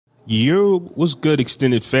Yo, what's good,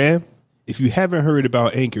 extended fam? If you haven't heard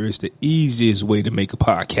about Anchor, it's the easiest way to make a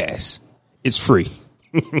podcast. It's free.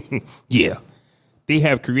 Yeah. They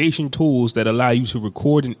have creation tools that allow you to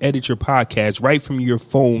record and edit your podcast right from your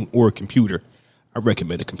phone or a computer. I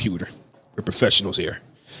recommend a computer. We're professionals here.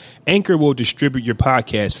 Anchor will distribute your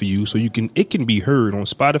podcast for you so it can be heard on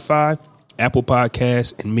Spotify, Apple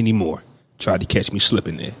Podcasts, and many more. Try to catch me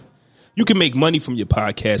slipping there. You can make money from your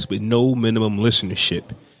podcast with no minimum listenership.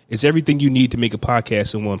 It's everything you need to make a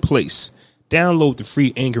podcast in one place. Download the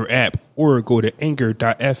free Anchor app or go to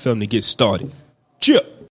anchor.fm to get started.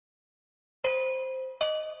 Chip.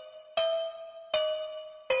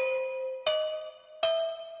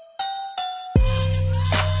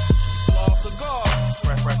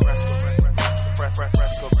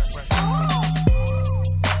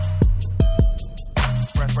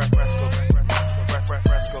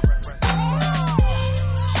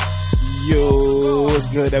 Yo, what's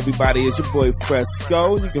good, everybody? It's your boy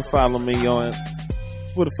Fresco. You can follow me on...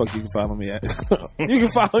 Where the fuck you can follow me at? You can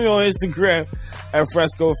follow me on Instagram at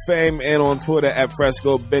Fresco Fame and on Twitter at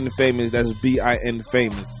Fresco Ben Famous. That's BIN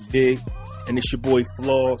Famous. Dig? And it's your boy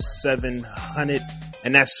Flaw 700,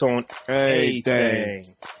 and that's on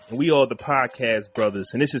everything. And we are the Podcast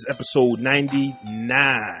Brothers, and this is episode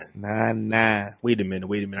 99. 99. Wait a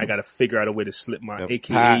minute. I got to figure out a way to slip my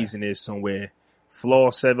AKAs in there somewhere.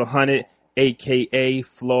 Flaw 700, a.k.a.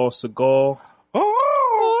 Flaw Cigar,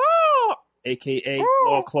 a.k.a.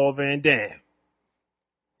 Flaw Claw Van Dam.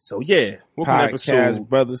 So, yeah. Podcast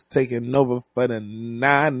Brothers taking over for the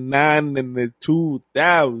 99 and the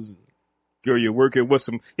 2000. Girl, you're working with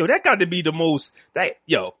some... Yo, that got to be the most...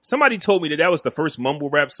 somebody told me that was the first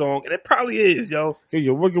mumble rap song, and it probably is, yo.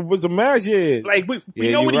 You're working with some magic. Like,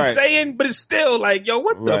 we know what he's saying, but it's still like, yo,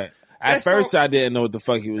 what the... At first, I didn't know what the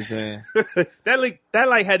fuck he was saying.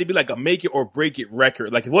 that had to be like a make it or break it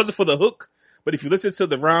record. Like, it wasn't for the hook, but if you listen to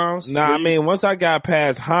the rhymes... Nah, I mean, once I got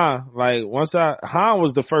past Han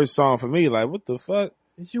was the first song for me. Like, what the fuck?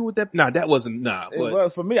 Is you with that? Nah, that wasn't... Nah, but... Well,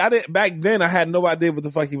 for me, back then, I had no idea what the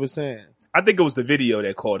fuck he was saying. I think it was the video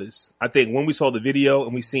that caught us. I think when we saw the video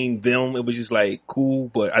and we seen them, it was just like cool.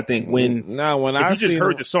 But I think when you just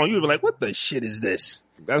heard the song, you would be like, "What the shit is this?"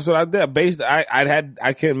 That's what I did.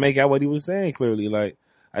 I couldn't make out what he was saying clearly. Like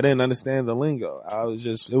I didn't understand the lingo.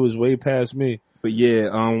 It was way past me. But yeah,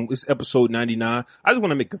 it's episode 99. I just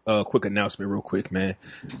want to make a quick announcement, real quick, man.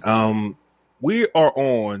 We are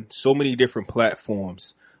on so many different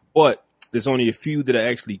platforms, but there's only a few that I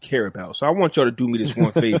actually care about. So I want y'all to do me this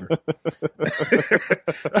one favor.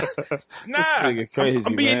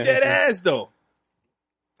 I'm being dead ass, though.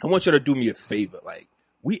 I want y'all to do me a favor. Like,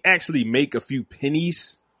 we actually make a few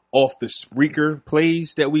pennies off the Spreaker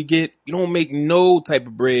plays that we get. You don't make no type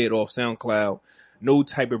of bread off SoundCloud, no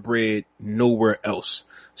type of bread nowhere else.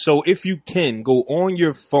 So if you can, go on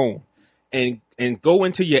your phone and go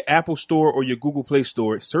into your Apple Store or your Google Play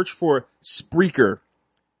Store, search for Spreaker.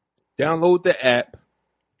 Download the app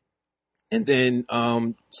and then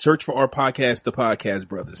search for our podcast, The Podcast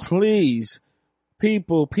Brothers. Please,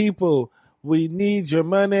 people, we need your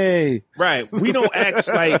money. Right. We don't act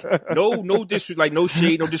like no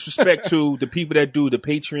shade, no disrespect to the people that do the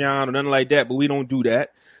Patreon or nothing like that, but we don't do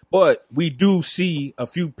that. But we do see a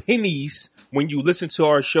few pennies when you listen to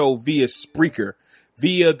our show via Spreaker,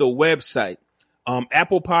 via the website.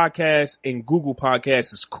 Apple Podcasts and Google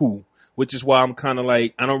Podcasts is cool. Which is why I'm kind of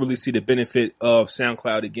like, I don't really see the benefit of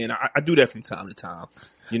SoundCloud again. I do that from time to time.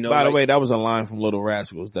 You know. By the way, that was a line from Little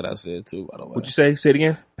Rascals that I said too. By the way, what'd you say? Say it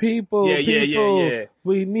again. People,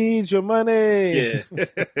 we need your money. Yeah,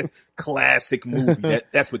 classic movie.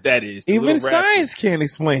 That's what that is. Even science can't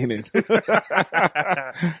explain it.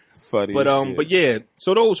 Funny, but yeah.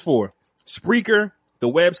 So those four: Spreaker, the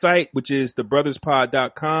website, which is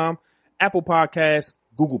thebrothers.pod.com, Apple Podcasts,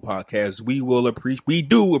 Google Podcasts. We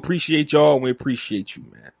do appreciate y'all, and we appreciate you,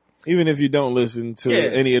 man. Even if you don't listen to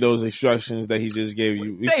any of those instructions that he just gave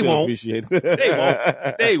you, we still appreciate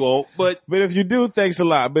it. They won't. But if you do, thanks a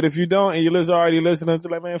lot. But if you don't, and you're already listening to,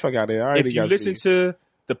 like, man, fuck out there. If you listen to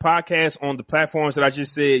the podcast on the platforms that I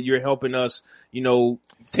just said, you're helping us,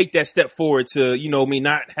 take that step forward to, me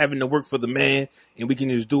not having to work for the man, and we can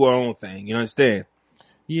just do our own thing. You understand?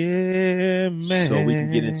 Yeah, man. So we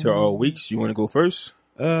can get into our weeks. You want to go first?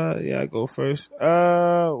 Yeah, I go first.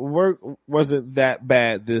 Work wasn't that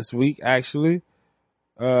bad this week, actually.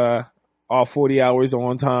 All 40 hours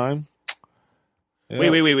on time.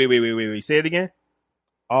 Yeah. Wait. Say it again.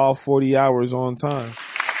 All 40 hours on time.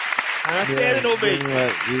 I said it, baby.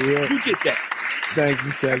 Yeah. You get that. Thank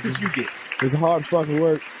you. That's what you get. It's hard fucking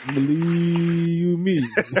work. Believe me.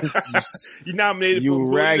 You nominated you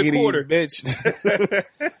for raggedy quarter. bitch.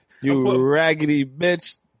 You raggedy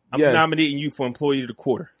bitch. I'm Yes. nominating you for Employee of the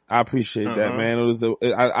Quarter. I appreciate that, man. It was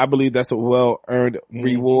I believe that's a well-earned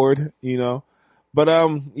reward, you know. But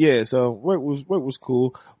yeah, so work was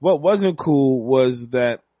cool. What wasn't cool was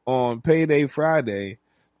that on Payday Friday,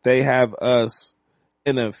 they have us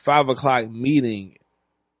in a 5:00 meeting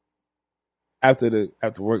after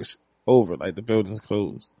work's over, like the building's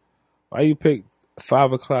closed. Why you pick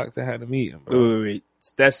 5:00 to have the meeting, bro? Wait.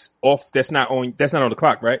 That's off. That's not on the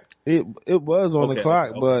clock, right? It was on the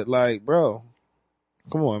clock, but like, bro,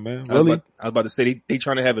 come on, man. Really? I was about to say they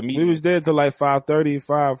trying to have a meeting. We was there till like 5:30,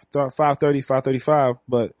 5:35,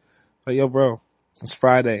 but like, yo, bro, it's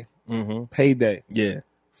Friday, payday. Yeah.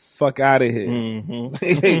 Fuck out of here.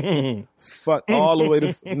 Fuck all the way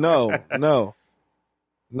to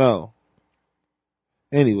no.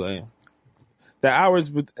 Anyway, the hours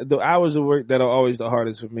of work that are always the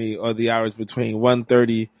hardest for me are the hours between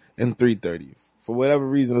 1:30 and 3:30. For whatever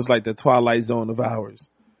reason, it's like the twilight zone of hours.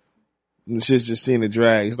 It's just seeing the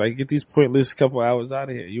drag. It's like, get these pointless couple hours out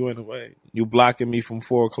of here. You in the way. You blocking me from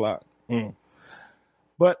 4:00.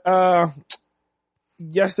 But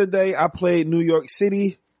yesterday I played New York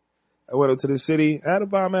City. I went up to the city. I had a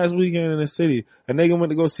bomb ass weekend in the city. A nigga went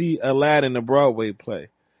to go see Aladdin, the Broadway play.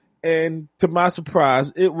 And to my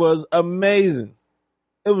surprise, it was amazing.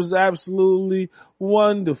 It was absolutely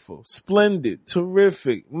wonderful, splendid,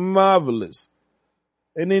 terrific, marvelous.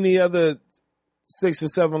 And any other 6 or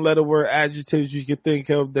 7 letter word adjectives you could think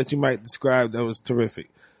of that you might describe that was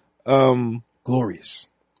terrific. Glorious.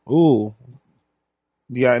 Ooh.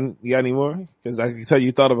 You got any more? Because I can tell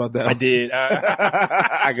you thought about that. I did.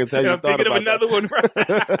 I can tell you thought about that. I'm thinking of another one.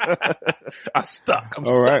 I'm stuck.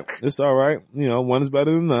 All right. It's all right. You know, one is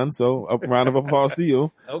better than none. So a round of applause to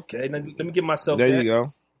you. Okay. Let me give myself There that. you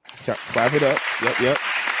go. Clap it up. Yep.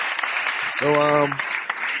 So,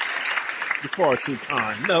 You're far too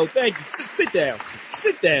kind. No, thank you. Sit down.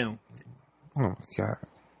 Sit down. Oh, my God.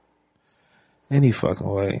 Any fucking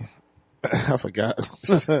way. I forgot.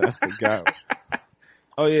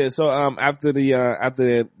 Oh yeah, so after the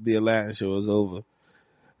Aladdin show was over,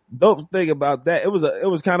 dope thing about that, it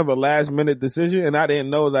was kind of a last minute decision, and I didn't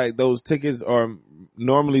know like those tickets are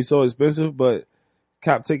normally so expensive, but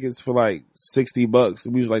cop tickets for like $60.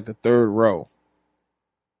 We was like the third row.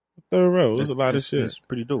 It was a lot of shit. It's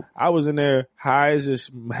pretty dope. I was in there high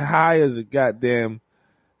as a goddamn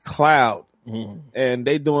cloud. And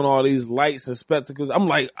they doing all these lights and spectacles. I'm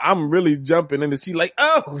like, I'm really jumping in the seat like,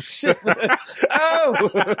 oh shit. Oh.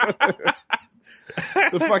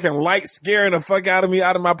 The fucking light scaring the fuck out of me,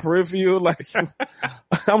 out of my peripheral. Like,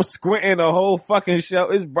 I'm squinting the whole fucking show.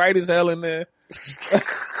 It's bright as hell in there.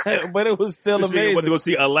 But it was still amazing. I went to go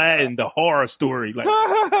see Aladdin, the horror story. Like,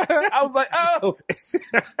 I was like, oh.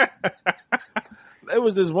 There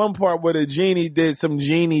was this one part where the genie did some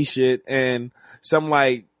genie shit and some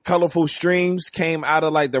like colorful streams came out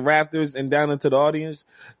of like the rafters and down into the audience.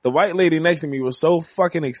 The white lady next to me was so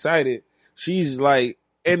fucking excited. She's like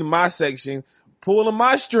in my section pulling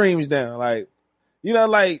my streams down. Like, you know,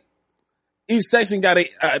 like each section got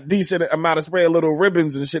a decent amount of spray of little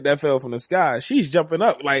ribbons and shit that fell from the sky. She's jumping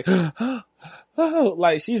up like, oh,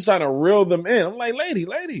 like she's trying to reel them in. I'm like, lady,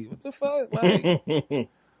 what the fuck? Like,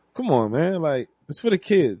 come on, man. Like, it's for the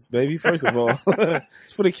kids, baby. First of all,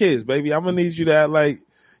 it's for the kids, baby. I'm gonna need you to act like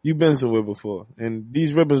you've been somewhere before. And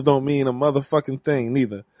these ribbons don't mean a motherfucking thing,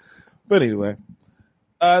 neither. But anyway,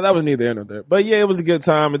 that was neither here nor there. But yeah, it was a good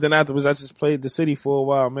time. And then afterwards, I just played the city for a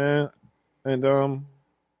while, man. And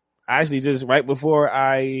actually just right before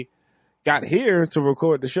I got here to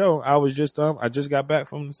record the show, I was just I just got back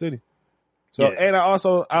from the city. So yeah. And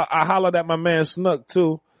I hollered at my man Snook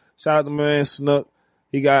too. Shout out to my man Snook.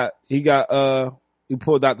 He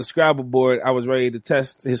pulled out the Scrabble board. I was ready to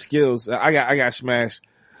test his skills. I got smashed.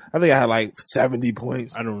 I think I had like 70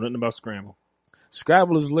 points. I don't know nothing about Scrabble.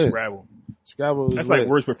 Scrabble is lit. Scrabble is That's lit. Like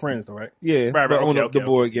Words with Friends, though, right? Yeah, right, but on okay, the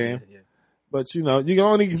board game. Yeah. But you know, you can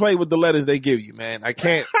only play with the letters they give you, man. I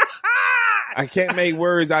can't make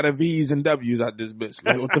words out of V's and W's out this bitch.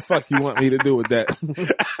 Like, what the fuck you want me to do with that?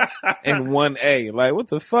 And 1A. Like, what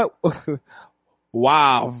the fuck?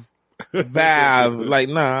 Wow. Valve. Like,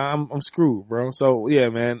 nah, I'm screwed, bro. So yeah,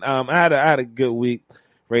 man. I had a good week.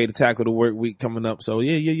 Ready to tackle the work week coming up. So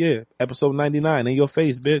yeah. Episode 99 in your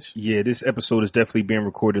face, bitch. Yeah, this episode is definitely being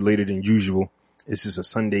recorded later than usual. This is a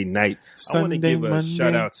Sunday night. I want to give a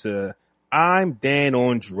shout out to I'm Dan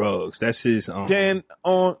on Drugs. That's his Dan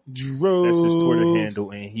on Drugs. That's his Twitter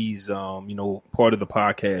handle, and he's part of the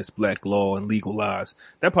podcast Black Law and Legal Lies.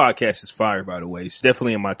 That podcast is fire, by the way. It's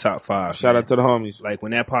definitely in my top 5. Shout out to the homies. Like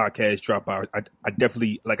when that podcast drop out, I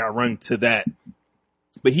definitely I run to that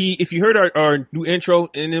But if you heard our new intro,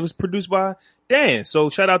 and it was produced by Dan. So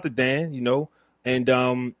shout out to Dan, And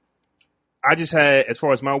I just had, as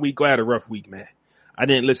far as my week, I had a rough week, man. I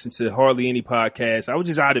didn't listen to hardly any podcasts. I was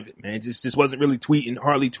just out of it, man. Just wasn't really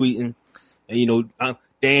hardly tweeting. And,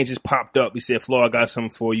 Dan just popped up. He said, Flo, I got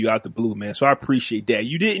something for you out the blue, man. So I appreciate that.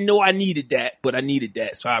 You didn't know I needed that, but I needed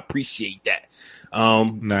that. So I appreciate that.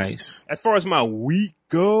 Nice. As far as my week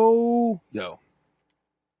go,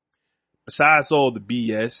 besides all the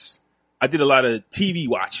BS, I did a lot of TV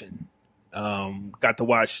watching. Got to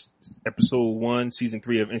watch episode 1, season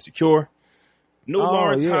 3 of Insecure.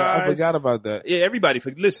 Lawrence Hive. I forgot about that. Yeah, everybody.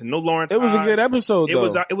 Listen, no Lawrence Hive. It was a good episode, though.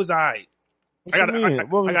 It was all right. I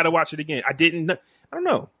gotta watch it again. I don't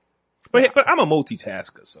know. But I'm a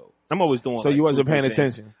multitasker, so I'm always doing. So you wasn't paying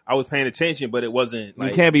attention. I was paying attention, but it wasn't.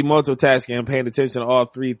 You can't be multitasking and paying attention to all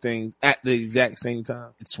 3 things at the exact same time.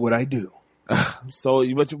 It's what I do. So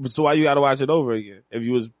why you got to watch it over again if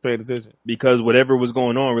you was paying attention? Because whatever was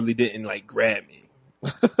going on really didn't grab me.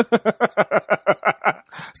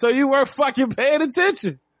 So you weren't fucking paying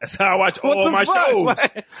attention. That's how I watch all my shows.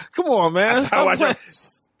 Like, come on, man. That's how I watch.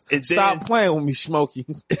 Stop playing with me, Smokey.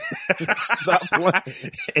 Stop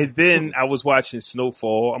playing. And then I was watching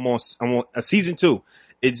Snowfall. I'm on season 2.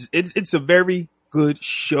 It's a very good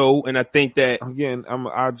show, and I think that again,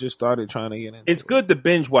 I just started trying to get into. It's good to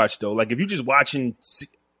binge watch though. Like if you're just watching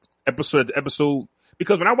episode to episode,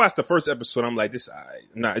 because when I watched the first episode, I'm like, it's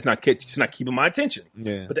not keeping my attention.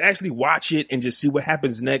 Yeah. But to actually watch it and just see what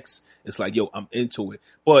happens next, it's like, I'm into it.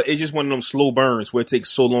 But it's just one of them slow burns where it takes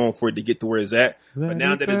so long for it to get to where it's at. But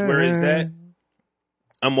now that it's where it's at,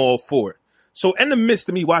 I'm all for it. So in the midst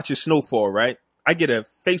of me watching Snowfall, right, I get a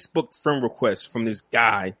Facebook friend request from this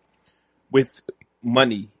guy with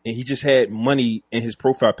money, and he just had money in his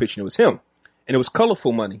profile picture, and it was him, and it was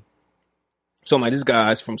colorful money. So I'm like, this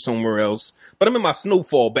guy's from somewhere else, but I'm in my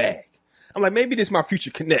Snowfall bag. I'm like, maybe this is my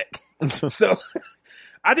future connect. So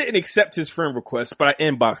I didn't accept his friend request, but I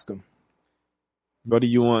inboxed him. What do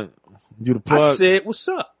you want? You to plug? I said, what's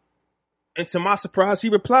up? And to my surprise, he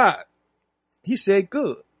replied. He said,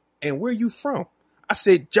 good. And where you from? I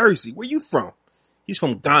said, Jersey. Where you from? He's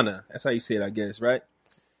from Ghana. That's how you say it, I guess, right?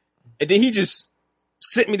 And then he just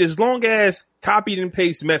sent me this long ass copied and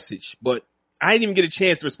paste message, but I didn't even get a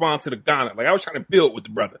chance to respond to the Ghana. Like I was trying to build with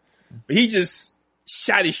the brother, but he just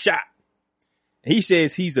shot his shot. And he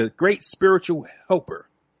says he's a great spiritual helper.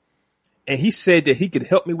 And he said that he could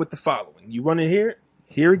help me with the following. You want to hear it?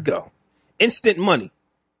 Here we go. Instant money.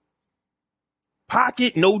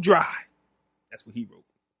 Pocket no dry. That's what he wrote.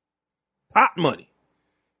 Pot money.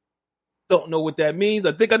 Don't know what that means.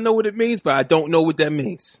 I think I know what it means, but I don't know what that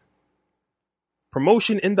means.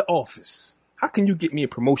 Promotion in the office. How can you get me a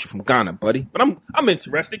promotion from Ghana, buddy? But I'm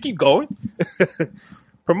interested. Keep going.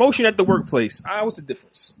 Promotion at the workplace. What's the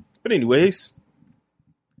difference? But anyways,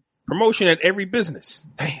 promotion at every business.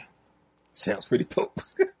 Damn. Sounds pretty dope.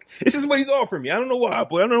 This is what he's offering me. I don't know why,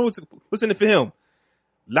 but I don't know what's in it for him.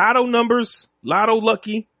 Lotto numbers, Lotto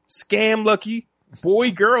lucky, scam lucky,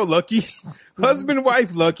 boy girl lucky, husband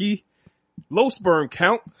wife lucky, low sperm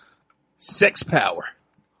count, sex power.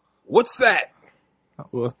 What's that?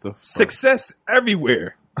 What the fuck? Success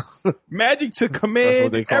everywhere. Magic to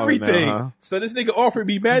command everything. Now, huh? So this nigga offered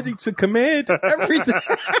me magic to command everything.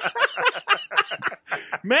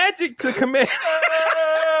 Magic to command.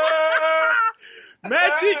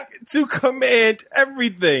 Magic to command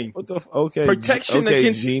everything. What the okay? Protection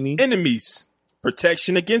against genie. enemies.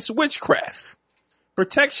 Protection against witchcraft.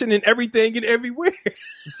 Protection in everything and everywhere.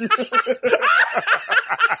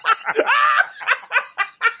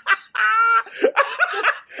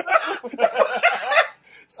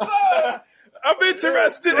 So, I'm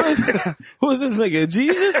interested. Who is this nigga?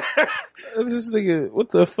 Jesus? This nigga, what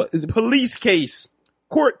the fuck? Is it Police case,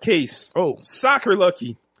 court case, soccer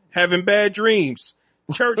lucky, having bad dreams,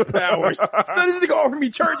 church powers. So this nigga offered me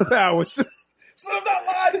church powers. So I'm not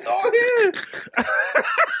lying, it's all here.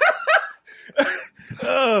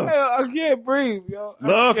 I can't breathe, yo.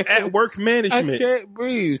 Love at work management. I can't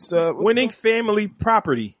breathe, son. Winning family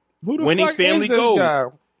property. Who the Winning fuck family is this goal. guy?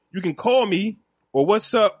 You can call me or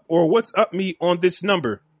what's up me on this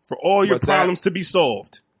number for all your problems to be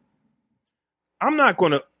solved. I'm not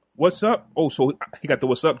going to what's up. Oh, so he got the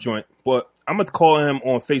what's up joint, but I'm going to call him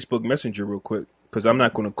on Facebook Messenger real quick because I'm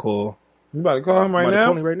not going to call. You about to call him right now?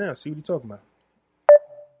 Call him right now. See what he's talking about.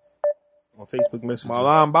 On Facebook Messenger.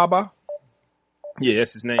 Malam Baba? Yeah,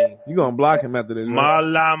 that's his name. You going to block him after this, right?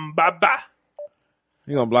 Malam Baba.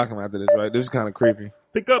 You going to block him after this, right? This is kind of creepy.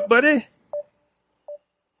 Pick up, buddy.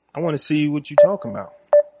 I want to see what you talking about.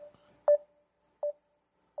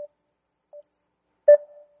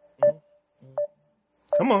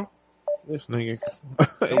 Come on. This nigga.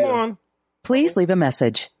 Come on. Please leave a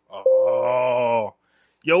message. Oh.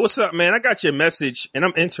 Yo, what's up, man? I got your message, and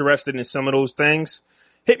I'm interested in some of those things.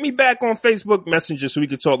 Hit me back on Facebook Messenger so we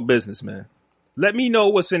can talk business, man. Let me know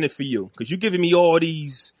what's in it for you, because you're giving me all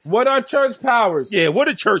these... What are church powers? Yeah, what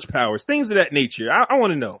are church powers? Things of that nature. I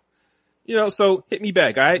want to know. You know, so hit me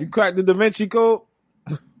back, all right? You cracked the Da Vinci Code?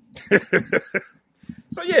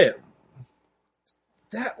 So, yeah.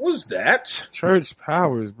 That was that. Church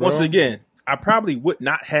powers, bro. Once again, I probably would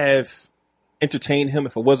not have entertained him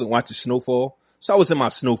if I wasn't watching Snowfall. So I was in my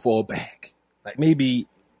Snowfall bag. Like, maybe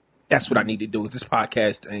that's what I need to do. If this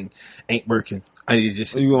podcast thing ain't working, I need to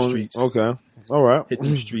just hit the streets. Okay. All right. Hit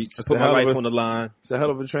the streets. Put my life on the line. It's a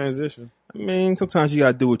hell of a transition. I mean, sometimes you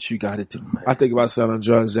got to do what you got to do, man. I think about selling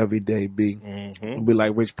drugs every day, B. It'd be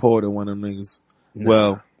like Rich Porter, one of them niggas. Nah.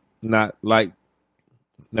 Well, not like...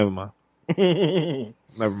 Never mind.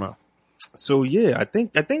 Never mind. So, yeah, I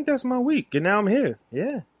think that's my week. And now I'm here.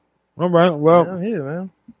 Yeah. All right. Well, now I'm here,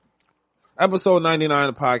 man. Episode 99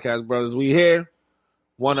 of the podcast, brothers. We here.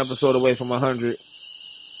 One episode away from 100.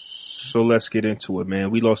 So let's get into it,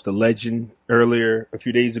 man. We lost a legend earlier a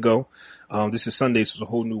few days ago. This is Sunday, so it's a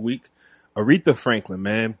whole new week. Aretha Franklin,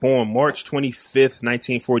 man. Born March 25th,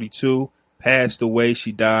 1942. Passed away.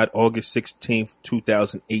 She died August 16th,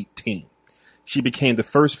 2018. She became the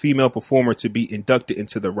first female performer to be inducted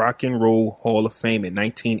into the Rock and Roll Hall of Fame in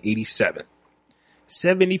 1987.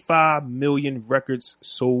 75 million records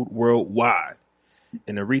sold worldwide.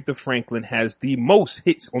 And Aretha Franklin has the most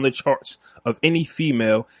hits on the charts of any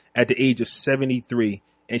female at the age of 73.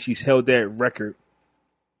 And she's held that record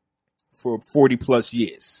for 40 plus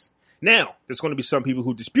years. Now, there's going to be some people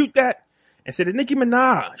who dispute that and say that Nicki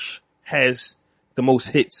Minaj has the most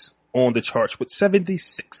hits on the charts with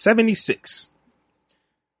 76.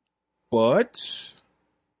 But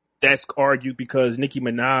that's argued because Nicki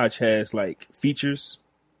Minaj has like features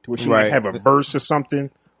to where she might have a verse or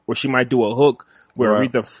something, or she might do a hook where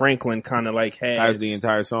Aretha Franklin kind of like has the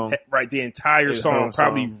entire song. Right, the entire song.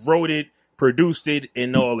 Probably wrote it, produced it,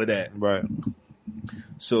 and all of that. Right.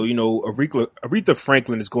 So, you know, Aretha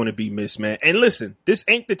Franklin is going to be missed, man. And listen, this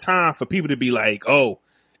ain't the time for people to be like, oh,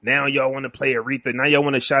 now y'all want to play Aretha. Now y'all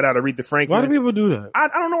want to shout out Aretha Franklin. Why do people do that? I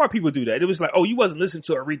don't know why people do that. It was like, oh, you wasn't listening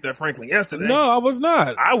to Aretha Franklin yesterday. No, I was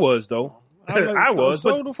not. I was, though. I was.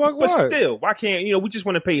 So the fuck but what? Still, why can't, you know, we just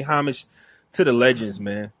want to pay homage to the legends,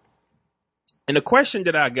 man. And the question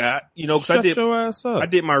that I got, you know, because I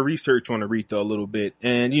did my research on Aretha a little bit.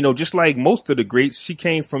 And, you know, just like most of the greats, she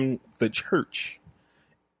came from the church.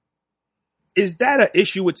 Is that an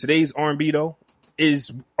issue with today's R&B, though?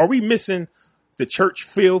 Are we missing the church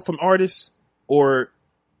feel from artists, or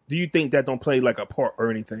do you think that don't play like a part or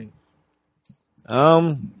anything?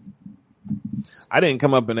 I didn't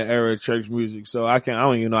come up in the era of church music, so I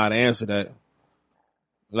don't even know how to answer that.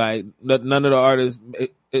 Like none of the artists,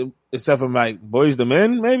 except for like Boyz II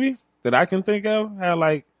Men, maybe that I can think of, had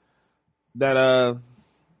like that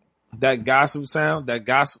gospel sound,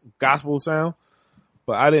 gospel sound.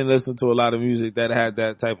 But I didn't listen to a lot of music that had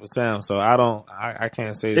that type of sound, so I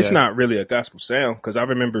can't say it's not really a gospel sound, because I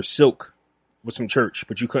remember Silk was from church,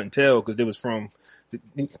 but you couldn't tell because they was from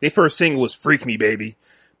their first single was "Freak Me, Baby."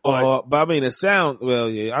 But I mean the sound. Well,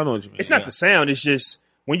 yeah, I know what you mean. It's not the sound. It's just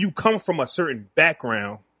when you come from a certain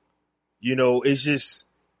background, you know, it's just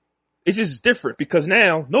different, because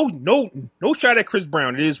now no shot at Chris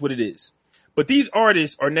Brown. It is what it is. But these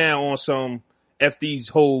artists are now on some F these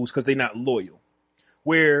hoes because they're not loyal.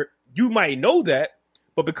 Where you might know that,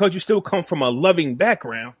 but because you still come from a loving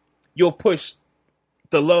background, you'll push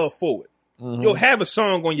the love forward. Mm-hmm. You'll have a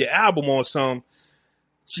song on your album on some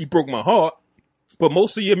 "She Broke My Heart," but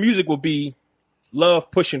most of your music will be love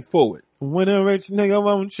pushing forward. When a rich nigga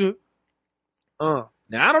won't you? Now,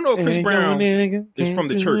 I don't know if Chris Brown is from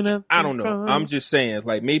the church. I don't know. I'm just saying,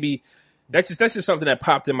 like, maybe that's just something that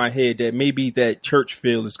popped in my head, that maybe that church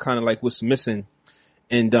feel is kind of like what's missing.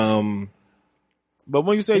 And, but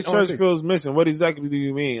when you say church feels missing, what exactly do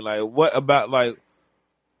you mean? Like, what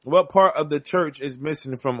part of the church is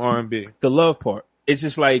missing from R&B? The love part. It's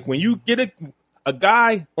just like when you get a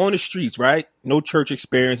guy on the streets, right? No church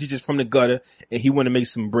experience. He's just from the gutter, and he want to make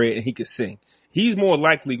some bread and he could sing. He's more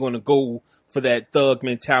likely going to go for that thug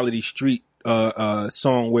mentality street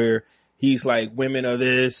song where he's like, women are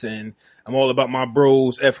this and I'm all about my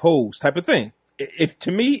bros, F hoes type of thing.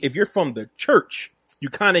 If you're from the church, you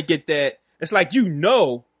kind of get that. It's like, you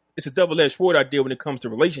know, it's a double-edged sword out there when it comes to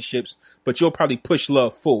relationships, but you'll probably push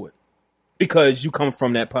love forward because you come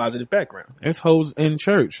from that positive background. It's hoes in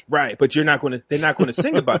church. Right, but they're not going to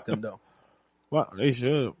sing about them though. Well, they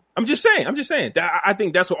should. I'm just saying. I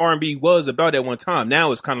think that's what R&B was about at one time.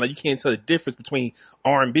 Now it's kind of like you can't tell the difference between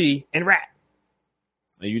R&B and rap.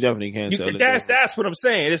 You definitely can't tell. That's what I'm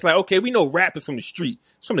saying. It's like, okay, we know rap is from the street,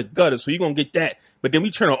 it's from the gutter, so you're gonna get that. But then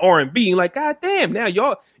we turn on R&B, and like, God damn, now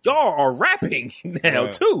y'all are rapping now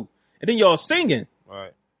too, and then y'all singing.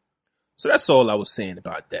 Right. So that's all I was saying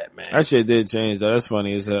about that, man. That shit did change though. That's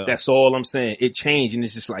funny as hell. That's all I'm saying. It changed, and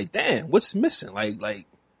it's just like, damn, what's missing? Like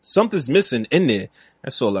something's missing in there.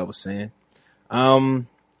 That's all I was saying.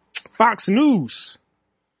 Fox News.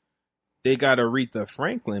 They got Aretha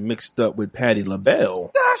Franklin mixed up with Patti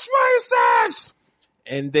LaBelle. That's racist.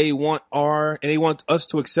 And they want us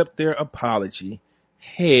to accept their apology.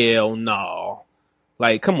 Hell no.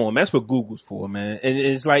 Like, come on, man. That's what Google's for, man. And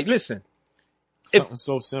it's like, listen. Something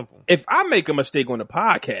so simple. If I make a mistake on the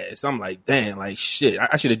podcast, I'm like, damn, like shit.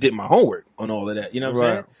 I should have did my homework on all of that. You know what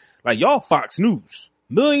I'm saying? Like, y'all Fox News.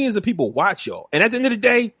 Millions of people watch y'all. And at the end of the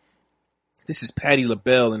day, this is Patti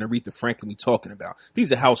LaBelle and Aretha Franklin we talking about.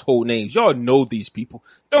 These are household names. Y'all know these people.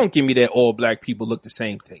 Don't give me that all black people look the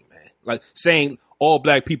same thing, man. Like saying all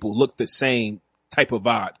black people look the same type of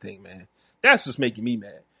vibe thing, man. That's what's making me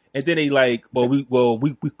mad. And then they like,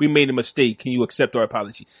 we made a mistake. Can you accept our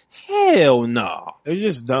apology? Hell no. It's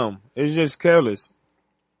just dumb. It's just careless.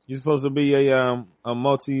 You're supposed to be a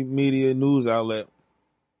multimedia news outlet.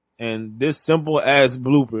 And this simple ass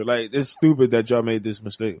blooper, like, it's stupid that y'all made this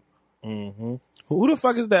mistake. Mm-hmm. Who the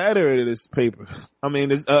fuck is the editor of this paper? I mean,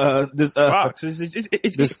 this Fox.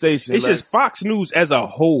 This station. It's like, just Fox News as a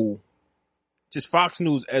whole. Just Fox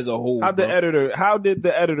News as a whole. How did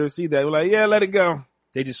the editor see that? We're like, yeah, let it go.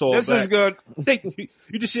 They just saw this black. Is good.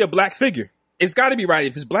 You just see a black figure. It's got to be right.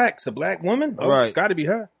 If it's black, it's a black woman. Oh, right. It's got to be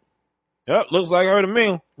her. Yep, looks like her to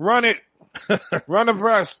me. Run it. Run the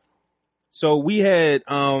press. So we had,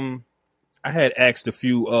 I had asked a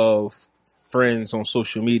few of friends on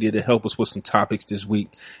social media to help us with some topics this week.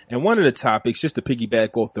 And one of the topics, just to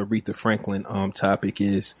piggyback off the Aretha Franklin topic,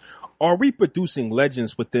 is, are we producing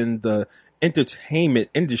legends within the entertainment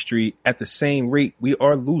industry at the same rate we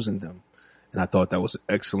are losing them? And I thought that was an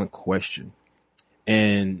excellent question.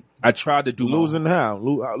 And I tried to do losing how?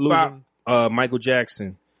 Losing Michael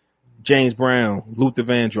Jackson, James Brown, Luther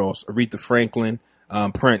Vandross, Aretha Franklin,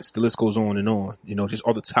 Prince. The list goes on and on. You know, just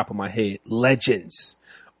off the top of my head, legends.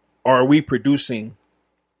 Are we producing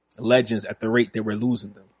legends at the rate that we're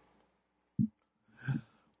losing them?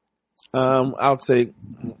 I'll take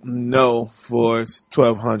no for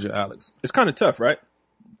 1,200, Alex. It's kind of tough, right?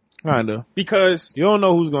 Kind of. Because you don't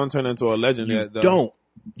know who's going to turn into a legend yet, though.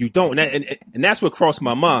 You don't. And that's what crossed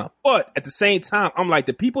my mind. But at the same time, I'm like,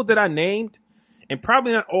 the people that I named, and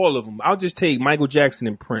probably not all of them, I'll just take Michael Jackson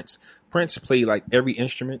and Prince. Prince played like every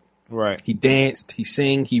instrument. Right. He danced, he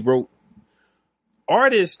sang, he wrote.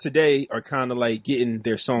 Artists today are kind of like getting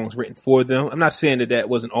their songs written for them. I'm not saying that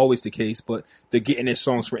wasn't always the case, but they're getting their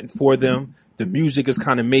songs written for them. The music is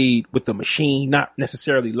kind of made with the machine, not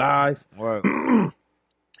necessarily live. Right.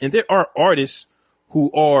 And there are artists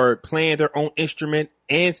who are playing their own instrument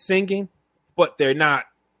and singing, but they're not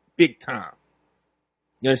big time.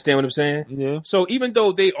 You understand what I'm saying? Yeah. So even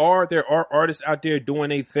though there are artists out there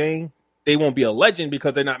doing a thing, they won't be a legend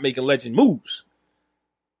because they're not making legend moves.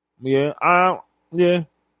 Yeah. I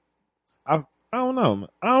don't know.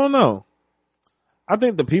 I don't know. I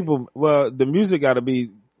think the music got to be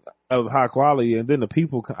of high quality, and then the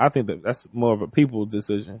people, I think that's more of a people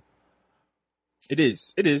decision. It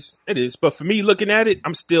is. But for me, looking at it,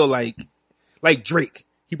 I'm still like Drake.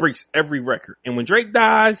 He breaks every record. And when Drake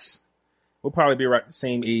dies, we'll probably be around the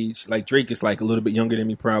same age. Like, Drake is like a little bit younger than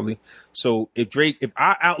me, probably. So if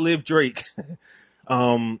I outlive Drake,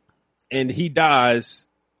 and he dies,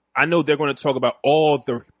 I know they're going to talk about all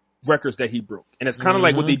the records that he broke. And it's kind of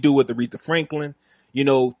like what they do with Aretha Franklin. You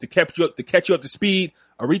know, to catch you up to speed,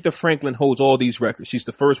 Aretha Franklin holds all these records. She's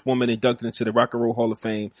the first woman inducted into the Rock and Roll Hall of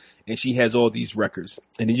Fame, and she has all these records.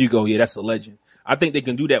 And then you go, yeah, that's a legend. I think they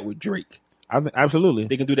can do that with Drake. Absolutely.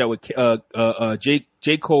 They can do that with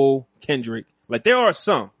J. Cole, Kendrick. Like, there are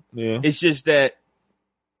some. Yeah. It's just that.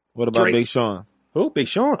 What about Drake, Big Sean? Who? Big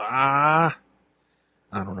Sean? I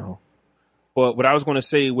don't know. But what I was going to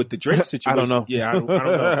say with the Drake situation, I don't know. Yeah, I don't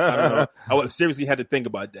know. I seriously had to think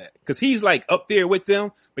about that because he's like up there with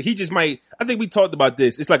them, but he just might. I think we talked about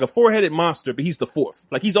this. It's like a four-headed monster, but he's the fourth.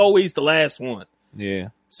 Like, he's always the last one. Yeah.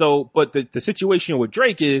 So, but the situation with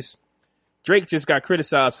Drake is Drake just got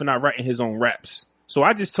criticized for not writing his own raps. So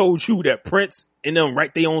I just told you that Prince and them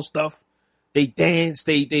write their own stuff. They dance.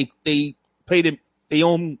 They play their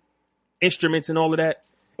own instruments and all of that.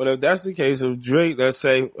 But if that's the case, if Drake, let's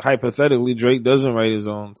say hypothetically, Drake doesn't write his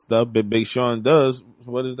own stuff, but Big Sean does,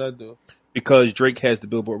 what does that do? because Drake has the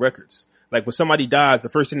Billboard records. Like when somebody dies, the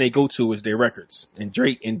first thing they go to is their records. And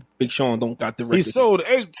Drake and Big Sean don't got the records. He sold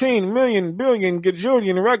 18 million billion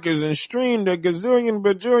gajillion records and streamed a gazillion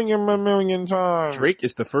bajillion million times. Drake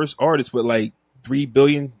is the first artist with like 3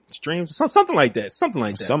 billion streams, something like that.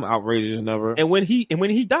 Some outrageous number. And when he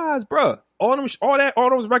dies, bruh, all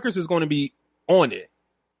those records is going to be on it.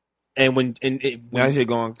 And when that shit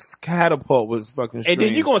going catapult was fucking streams. And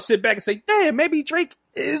then you're gonna sit back and say, damn, maybe Drake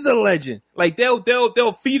is a legend. Like they'll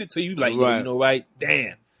feed it to you like, right. You know, right?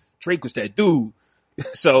 Damn, Drake was that dude.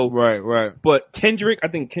 So right. But Kendrick, I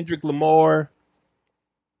think Kendrick Lamar.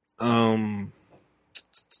 I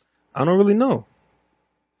don't really know.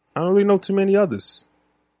 I don't really know too many others,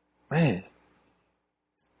 man.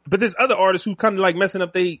 But there's other artists who kind of like messing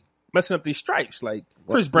up these stripes. Like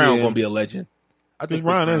Chris Brown gonna be a legend. I think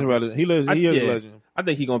Chris Brown is relevant. He is a legend. I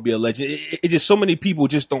think he's gonna be a legend. It just so many people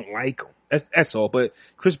just don't like him. That's all. But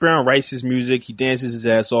Chris Brown writes his music. He dances his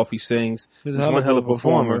ass off. He sings. He's one hell of a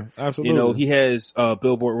performer. Absolutely. You know, he has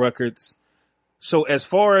Billboard records. So as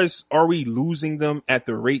far as are we losing them at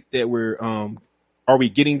the rate that are we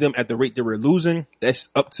getting them at the rate that we're losing? That's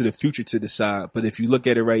up to the future to decide. But if you look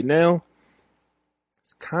at it right now,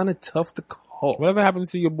 it's kind of tough to call. Whatever happened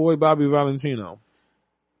to your boy Bobby Valentino?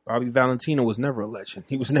 Bobby Valentino was never a legend.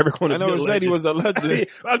 He was never going to be a legend. I never said he was a legend.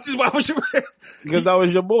 Why was you? Because that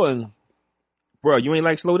was your boy. Bro, you ain't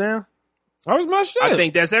like Slow Down? That was my shit. I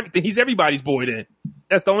think that's everything. He's everybody's boy then.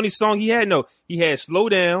 That's the only song he had. No, he had Slow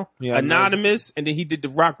Down, Anonymous, and then he did the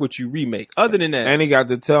Rock With You remake. Other than that. And he got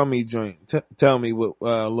the Tell Me joint. Tell Me with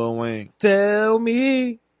Lil Wayne. Tell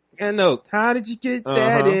me. I know. How did you get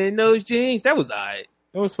that in those jeans? That was all right.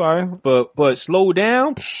 It was fine. But Slow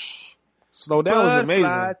Down. Slow Down was amazing.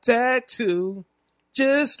 Butterfly tattoo,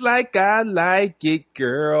 just like I like it,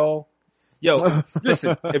 girl. Yo,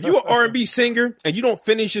 listen, if you're an R&B singer and you don't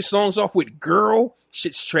finish your songs off with girl,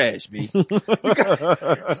 shit's trash, B. Son,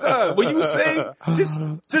 when you sing,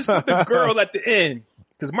 just put the girl at the end.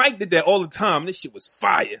 Because Mike did that all the time. This shit was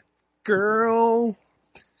fire. Girl.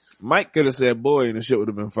 Mike could have said boy and the shit would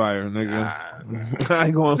have been fire, nigga. I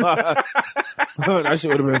ain't gonna lie. That shit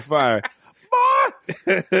would have been fire.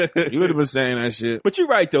 You would have been saying that shit. But you're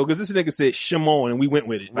right, though, because this nigga said Shimon and we went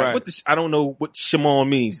with it. Like, right. I don't know what Shimon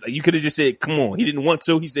means. Like, you could have just said, come on. He didn't want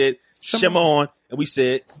to. He said Shimon, and we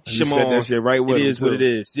said Shimon. You said that shit right with it him, is too. What it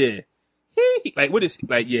is. Yeah. Like, what is,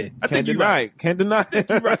 like, yeah. I think you're right. Can't deny it.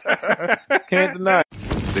 Can't deny it.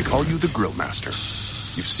 They call you the Grill Master.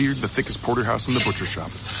 You've seared the thickest porterhouse in the butcher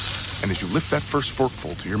shop. And as you lift that first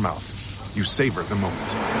forkful to your mouth, you savor the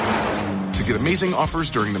moment. To get amazing offers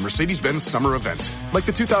during the Mercedes-Benz summer event, like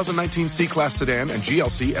the 2019 C-Class sedan and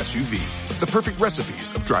GLC SUV, the perfect recipes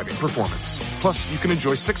of driving performance. Plus, you can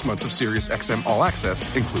enjoy 6 months of Sirius XM All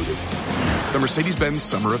Access included. The Mercedes-Benz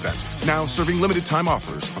summer event, now serving limited time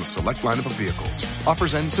offers on a select lineup of vehicles.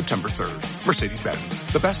 Offers end September 3rd.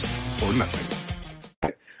 Mercedes-Benz, the best or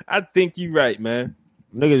nothing. I think you're right, man.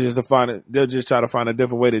 Niggas they'll just try to find a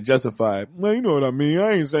different way to justify it. Well, you know what I mean.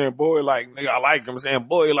 I ain't saying boy like, nigga, I like him. I'm saying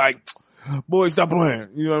boy like, boy, stop playing.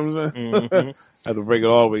 You know what I'm saying? Mm-hmm. I have to break it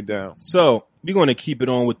all the way down. So, we're going to keep it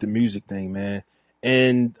on with the music thing, man.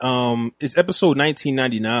 And it's episode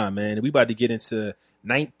 1999, man. We about to get into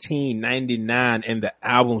 1999 and the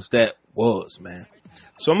albums that was, man.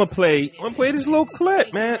 So I'm gonna play this little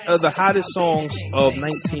clip, man, of the hottest songs of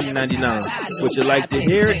 1999. Would you like to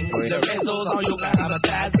hear it?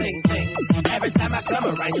 Every time I come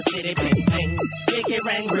around your city, bling bling. Big it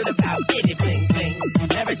rang with about bitty bling bling.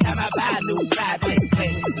 Every time I buy a new ride, bling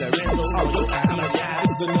bling. Lorenzo, oh, you got my time.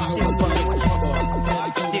 Still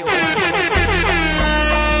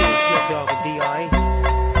Snoop Dogg with D.R.E.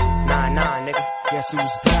 Nah, nigga. Guess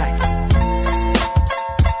who's back?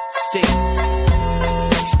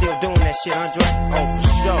 Still doing that shit, Andre? Oh, for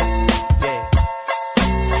sure. Yeah.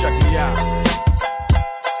 Check me out.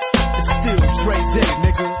 It's still Dre Day,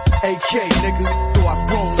 nigga. AK, nigga. Though I've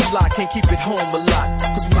grown a lot, can't keep it home a lot.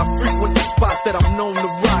 Cause when I frequent the spots that I'm known to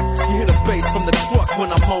rock, you hear the bass from the truck when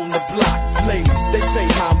I'm on the block. Ladies, they pay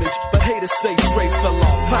homage, but haters say Dre fell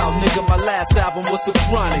off. How, nigga, my last album was The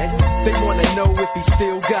Chronic. They wanna know if he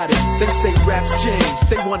still got it. They say raps change,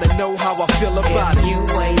 they wanna know how I feel about it. You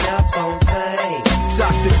ain't up on pain.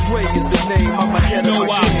 Dr. Dre is the name, I'm ahead of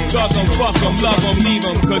my game. Thug 'em, fuck 'em, love 'em, leave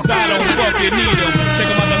 'em, cause I don't fucking need 'em. Take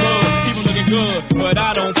 'em out the hood, keep 'em looking good, but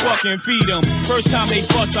I don't fucking feed 'em. First time they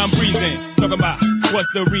fuss, I'm breezing. Talk about what's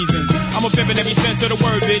the reasons. I'm a pimp in every sense of the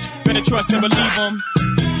word, bitch. Better trust and believe 'em.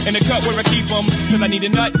 In the cut where I keep 'em, till I need a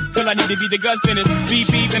nut, till I need to be the guts, then it's beep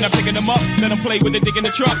beep, and I'm picking 'em up, let 'em play with the dick in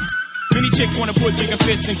the truck. Many chicks wanna put chicken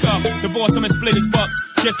fist in cup, divorce him and split his bucks.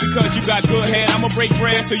 Just because you got good head, I'ma break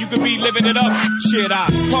bread so you can be living it up. Shit, I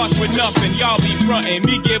cost with nothing, y'all be frontin'.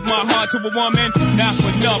 Me give my heart to a woman, not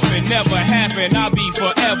for nothing, never happen. I'll be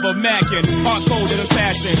forever macking, hard-coded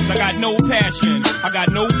assassins. I got no passion, I got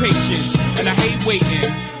no patience, and I hate waiting.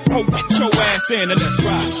 Oh, get your ass in and let's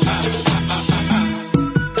ride.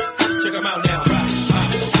 Check 'em out now. Yeah.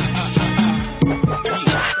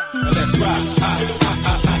 Let's ride.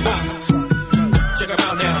 Check 'em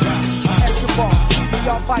out now. Ask your boss,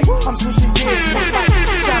 y'all bite. I'm switching gears.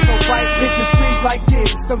 Shine so bright, bitches freeze like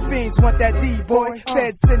this. Them fiends want that D-boy.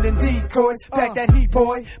 Feds sending decoys. Pack that heat,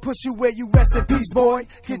 boy. Push you where you rest in peace, boy.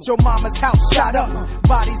 Get your mama's house shot up.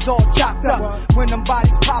 Bodies all chopped up. When them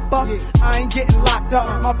bodies pop up, I ain't getting locked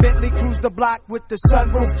up. My Bentley cruise the block with the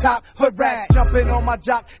sunroof top. Hood rats jumping on my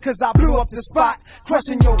jock, cause I blew up the spot.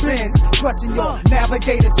 Crushing your bins, crushing your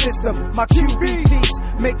navigator system. My QB piece,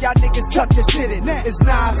 make y'all niggas tuck the shit in. It's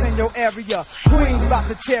Nas in your area. Queens about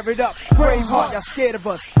to tear it up. Braveheart, y'all scared of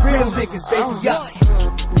us. Real niggas, they be us.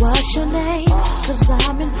 What's your name? Cause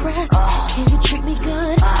I'm impressed. Can you treat me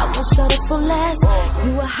good? I won't settle for less.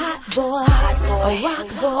 You a hot boy, a rock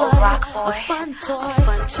boy, a fun toy,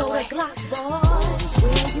 so a Glock boy.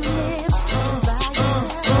 Where you live?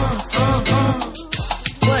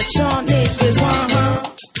 What y'all niggas want,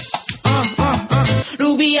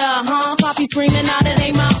 Rubia, Poppy screaming out of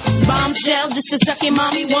their mouth. Bombshell, just a second,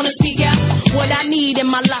 mommy wanna speak out. What I need in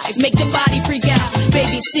my life, make the body freak out.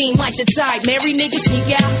 Baby seem like the type, married niggas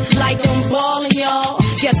sneak out. Like I'm ballin', y'all.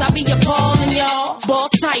 Guess I be appallin', y'all. Boss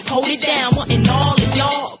type, hold it down, wantin' all of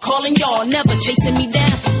y'all. Calling y'all, never chasing me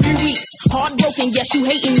down. 3 weeks, heartbroken, yes, you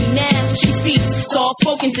hating me now. She speaks, soft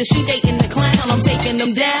spoken till she dating the clown. I'm taking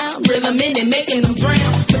them down, reel them in and making them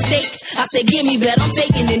drown. Mistake, I said give me, but I'm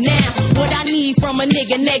taking it now. What I need from a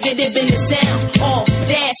nigga, negative in the sound.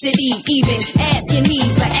 Audacity, even asking me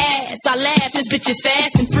for ass. I laugh, this bitch is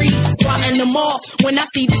fast and free. Swatting them off when I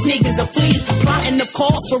see this nigga's a flea. Plotting the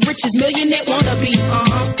call for riches, millionaire wanna be.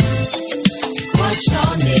 What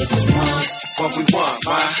y'all niggas want? What we want,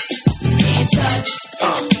 why? Can't touch.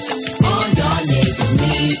 All y'all niggas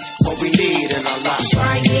need. What we need in our lives.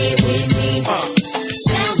 Right here with me.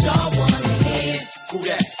 Sounds y'all wanna hear. Who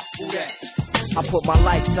that? Who that? I put my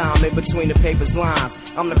lifetime in between the paper's lines.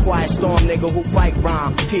 I'm the quiet storm nigga who fight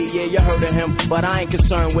rhyme. P, yeah, you heard of him, but I ain't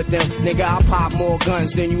concerned with them. Nigga, I pop more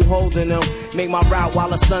guns than you holding them. Make my route while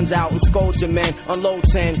the sun's out and scold your men. Unload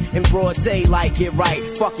 10 in broad daylight, get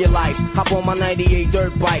right. Fuck your life. Hop on my 98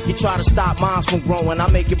 dirt bike. You try to stop mines from growing. I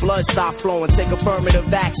make your blood stop flowing. Take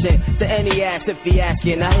affirmative action to any ass if he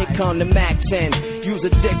asking. Now here come the Mac 10. Use a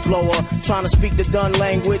dick blower. Trying to speak the done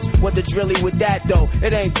language. What the drilly with that though?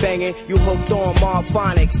 It ain't banging. You hooked on Marv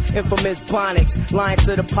Phonics. Infamous Bonics. Lying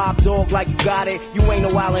to the pop dog like you got it. You ain't no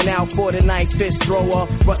wildin' out for the night fist thrower.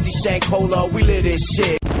 Rusty Shank Cola. We live this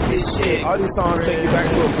shit. This shit. All these songs take you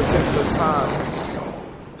back to a particular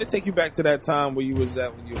time. They take you back to that time where you was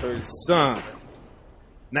at when you heard it. Son,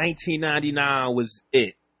 1999 was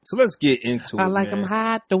it. So let's get into it. I like man. them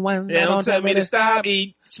hot, the ones They that don't tell me to stop,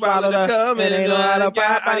 eat, swallow the cum, and they know how to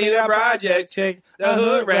pop. I need a project chick, the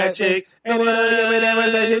hood rat chick, and when I give it that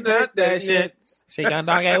say she took that shit. She gonna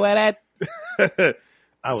dog it with that.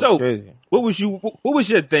 I was So, crazy. what was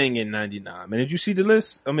your thing in 99, man? Did you see the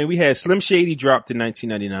list? I mean, we had Slim Shady dropped in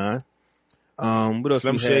 1999. What else?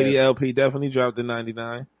 Slim Shady LP definitely dropped in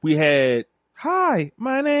 99. We had Hi,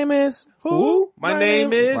 my name is who? My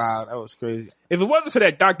name is. Wow, that was crazy. If it wasn't for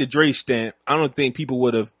that Dr. Dre stamp, I don't think people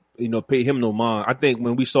would have, paid him no mind. I think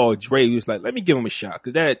when we saw Dre, we was like, let me give him a shot.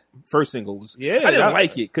 Because that first single was, I didn't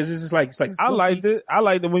like it. Because it's just like, I liked it. I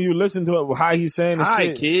liked it when you listen to it, how he's saying the Hi,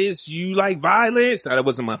 shit. kids, you like violence? That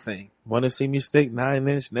wasn't my thing. Want to see me stick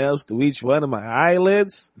 9-inch nails to each one of my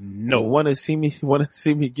eyelids? No. Want to see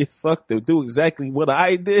me get fucked to do exactly what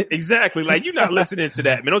I did? Exactly. Like, you're not listening to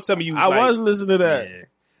that, man. Don't tell me you was I like, was listening to that. Yeah.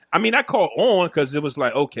 I mean, I caught on because it was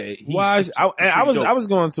like, okay. I was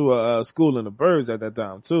going to a school in the Birds at that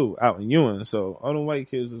time too, out in Ewing. So all them white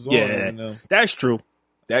kids was on. Yeah, that's true.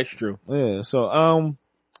 That's true. Yeah. So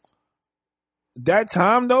that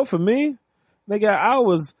time though for me, nigga, I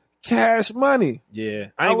was Cash Money. Yeah,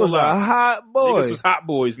 I was a hot boy. Niggas was hot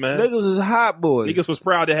boys, man. Niggas was hot boys. Niggas was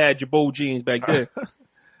proud to have Jabot jeans back then.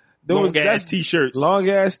 Long ass t-shirts. Long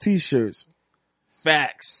ass t-shirts.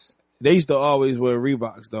 Facts. They used to always wear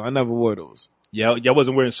Reeboks though. I never wore those. Yeah, y'all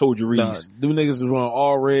wasn't wearing soldieries. Nah, them niggas was wearing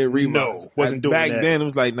all red Reeboks. No, wasn't doing back that. then. It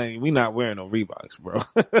was like, nah, we not wearing no Reeboks, bro.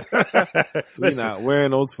 We Listen, not wearing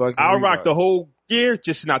those fucking. I'll Reeboks. rock the whole gear,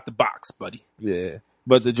 just not the box, buddy. Yeah,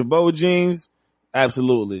 but the Jabot jeans,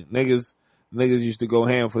 absolutely, niggas. niggas used to go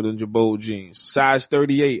ham for the Jabot jeans. Size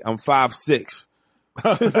 38, I'm 5'6".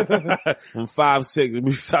 I'm 5'6". It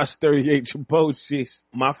be size 38 Jabot jeans.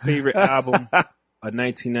 My favorite album of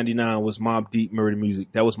 1999 was Mobb Deep, Murder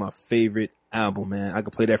Music. That was my favorite album, man. I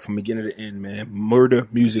could play that from beginning to end, man. Murder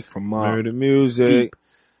Music from Mobb Murder Music. Deep.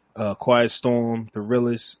 Quiet Storm, The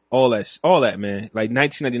Realest, all that, man. Like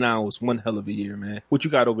 1999 was one hell of a year, man. What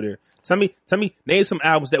you got over there? Tell me, name some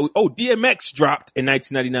albums that DMX dropped in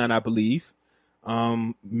 1999, I believe.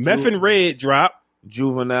 Meth and Red dropped.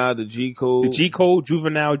 Juvenile, the G Code.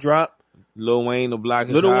 Juvenile dropped. Lil Wayne, The Block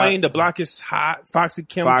is Lil Hot. Wayne, The Block is Hot. Foxy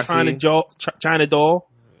Kim, Foxy. China Doll.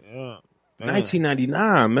 Yeah. Damn.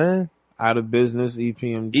 1999, man. Out of Business,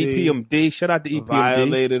 EPMD. EPMD, shout out to EPMD.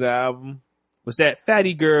 Violated album. Was that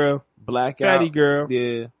Fatty Girl? Blackout. Fatty Girl.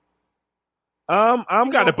 Yeah. I'm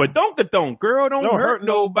got a badonka-donk, girl. Don't hurt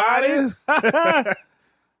nobody. I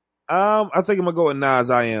think I'm gonna go with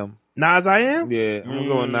Nas I Am. Nas I Am? Yeah, I'm gonna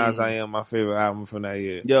go with Nas I Am, my favorite album from that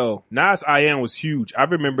year. Yo, Nas I Am was huge. I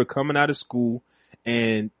remember coming out of school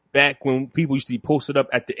and back when people used to be posted up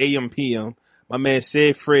at the AM PM, my man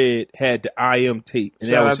Said Fred had the I Am tape. And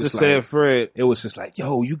Shout that out was to just Said Fred. It was just like,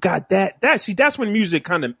 yo, you got that? That's when music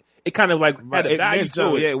kind of like had a value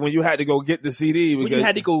to it. Yeah, when you had to go get the CD. When you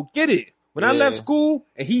had to go get it. When I left school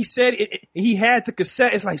and he said he had the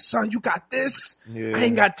cassette, it's like, son, you got this? Yeah. I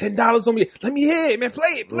ain't got $10 on me. Let me hear it, man.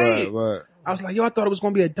 Play it. Right. I was like, yo, I thought it was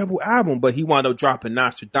going to be a double album, but he wound up dropping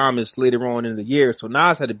Nostradamus later on in the year. So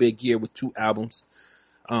Nas had a big year with 2 albums.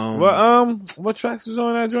 What tracks was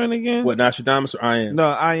on that joint again? What, Nostradamus or I Am? No,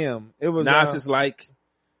 I Am. It was Nas is like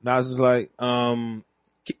Kissing.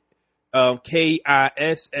 I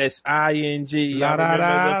remember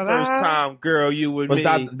the first time, girl, you with me.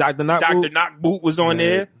 Dr. Knockboot? Dr. Knockboot was on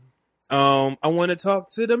there. I want to talk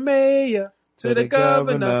to the mayor, to the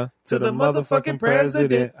governor, to the motherfucking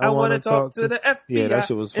president. I want to talk to the FBI, yeah, that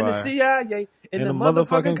shit was fire. and the CIA, and the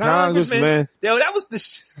motherfucking congressman. Yo, that was the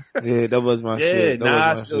shit. Yeah, that was my shit. That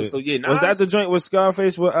was my shit. So Nas, was that the joint with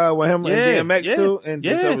Scarface with him and DMX too? And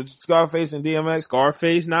so Scarface and DMX?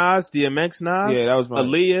 Scarface, Nas, DMX, Nas. Yeah, that was my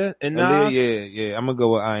Aaliyah and Nas. Yeah. I'm gonna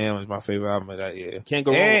go with I Am as my favorite album of that year. Can't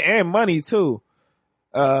go wrong. And Money too.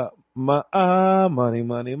 Money. My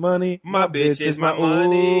bitch is my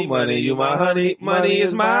money. Money, you my honey. Money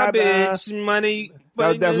is my bitch. Money.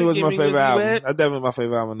 That definitely was my favorite album. That definitely my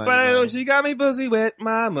favorite album. But I know she got me pussy wet.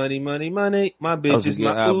 My money. My bitch is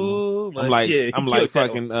my ooh. Money. I'm like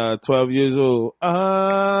fucking 12 years old.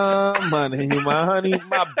 Money, you my honey.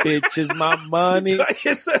 My bitch is my money.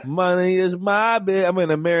 Money is my bitch. I'm in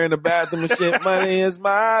the mirror in the bathroom and shit. Money is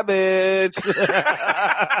my bitch.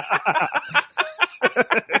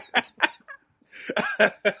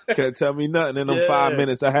 Can't tell me nothing in them 5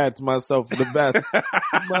 minutes I had to myself in the bathroom.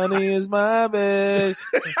 Money is my bitch.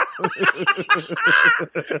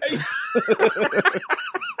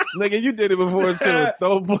 Nigga, you did it before too.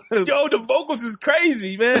 Yo, the vocals is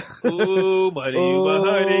crazy, man. Ooh, money, you my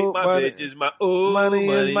honey. My bitch is my ooh. Money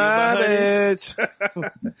is my bitch.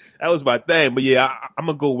 That was my thing. But yeah, I'm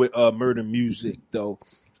gonna go with Murder Music though.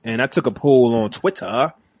 And I took a poll on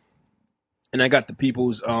Twitter. And I got the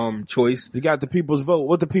people's choice. You got the people's vote.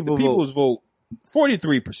 What the people vote? People's vote.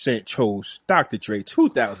 43% chose Dr. Dre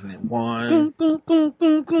 2001.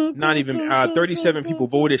 Not even 37 people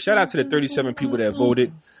voted. Shout out to the 37 people that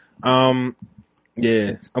voted.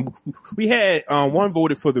 We had one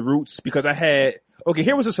voted for The Roots because I had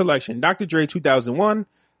here was a selection: Dr. Dre 2001,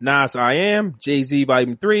 Nas I Am, Jay-Z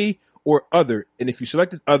Volume 3, or Other. And if you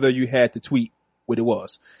selected Other, you had to tweet what it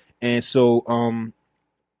was. And so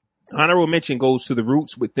honorable mention goes to The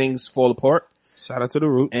Roots with Things Fall Apart. Shout out to The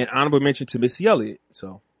Roots. And honorable mention to Missy Elliott.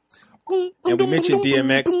 So, and we mentioned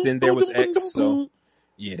DMX, then there was X. So,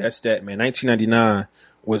 yeah, that's that, man. 1999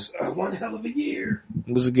 was one hell of a year.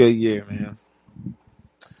 It was a good year, man.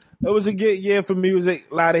 It was a good year for music.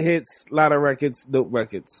 A lot of hits, a lot of records, dope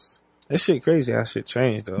records. That shit crazy how shit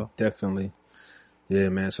changed, though. Definitely. Yeah,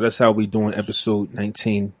 man. So that's how we doing episode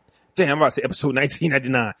 19. Damn, I'm about to say episode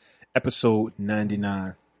 1999. Episode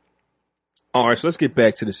 99. All right, so let's get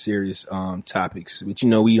back to the serious topics. But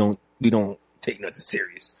we don't take nothing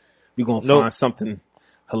serious. We're gonna find something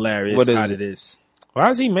hilarious out of this. Why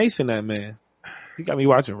is he macing that man? He got me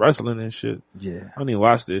watching wrestling and shit. Yeah. I don't even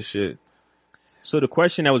watch this shit. So the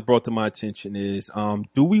question that was brought to my attention is,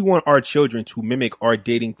 do we want our children to mimic our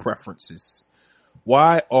dating preferences?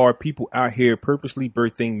 Why are people out here purposely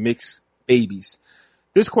birthing mixed babies?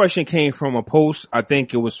 This question came from a post. I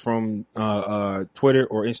think it was from Twitter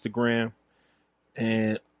or Instagram.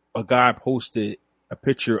 And a guy posted a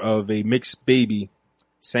picture of a mixed baby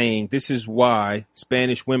saying this is why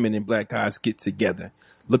Spanish women and black guys get together.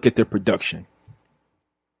 Look at their production.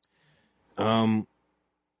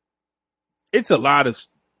 It's a lot of,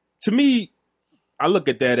 to me, I look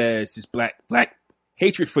at that as just black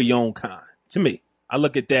hatred for your own kind. To me, I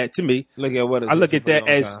look at that. To me, Look at what is I look at that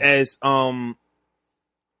kind? as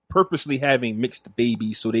purposely having mixed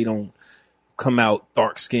babies so they don't come out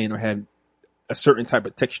dark skinned or have a certain type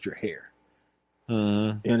of texture hair.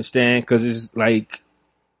 You understand? Because it's like,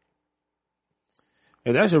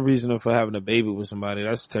 if that's a reason for having a baby with somebody,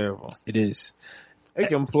 that's terrible. it is. It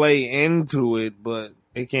can play into it, but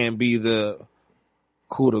it can't be the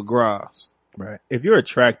coup de grace. Right. If you're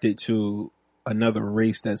attracted to another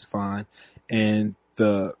race, that's fine. And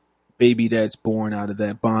the baby that's born out of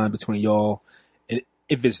that bond between y'all, and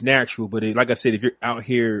if it's natural, but like I said, if you're out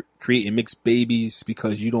here creating mixed babies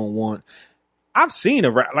because you don't want, I've seen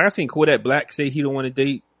I seen Kodak Black say he don't want to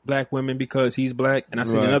date black women because he's black, and I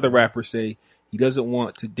seen another rapper say he doesn't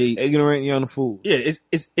want to date Ignorant young fool. Yeah,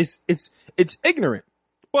 it's ignorant.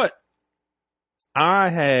 But I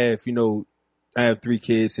have 3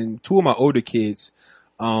 kids, and 2 of my older kids,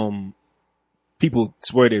 people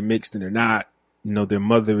swear they're mixed and they're not. Their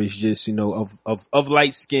mother is just, of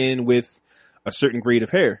light skin with a certain grade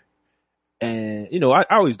of hair. And, I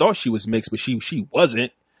always thought she was mixed, but she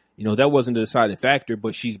wasn't. That wasn't the deciding factor,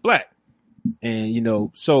 but she's black. And,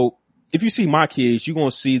 so if you see my kids, you're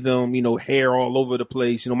going to see them, hair all over the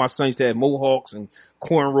place. My son used to have mohawks and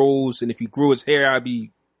cornrows. And if he grew his hair, I'd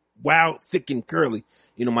be wild, thick and curly.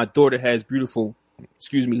 My daughter has beautiful,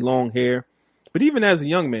 long hair. But even as a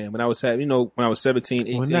young man, when I was 17,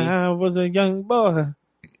 18. When I was a young boy.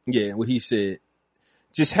 Yeah, what he said.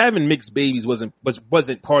 Just having mixed babies wasn't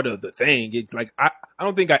part of the thing. It's like, I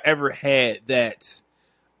don't think I ever had that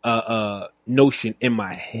notion in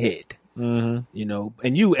my head. And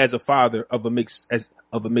you as a father of a mixed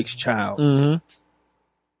child,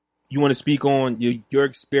 you want to speak on your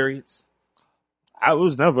experience? I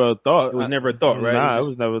was never a thought. It was never a thought, right? Nah, it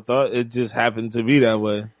was never a thought. It just happened to be that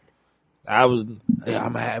way. I'm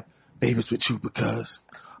gonna have babies with you because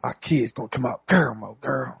our kids gonna come out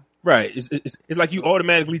girl. Right. It's like you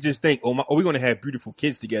automatically just think, we're gonna have beautiful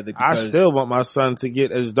kids together. I still want my son to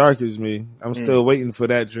get as dark as me. I'm still waiting for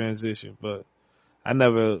that transition, but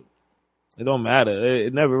it don't matter.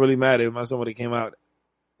 It never really mattered. If my son would have came out,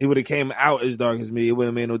 he would have came out as dark as me. It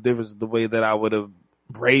wouldn't have made no difference the way that I would have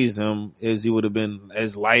raised him, as he would have been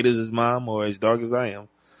as light as his mom or as dark as I am.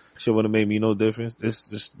 Shit would have made me no difference.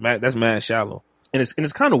 That's mad shallow. And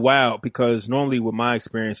it's kind of wild because normally with my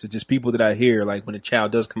experience, it's just people that I hear, like when a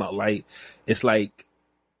child does come out light, it's like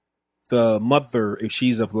the mother, if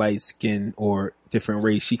she's of light skin or different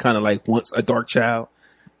race, she kind of like wants a dark child.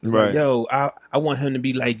 It's right. Like, yo, I want him to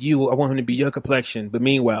be like you. I want him to be your complexion. But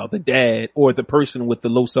meanwhile, the dad or the person with the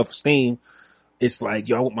low self-esteem, it's like,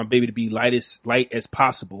 yo, I want my baby to be light as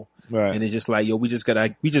possible. Right. And it's just like, yo, we just gotta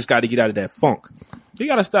get out of that funk. You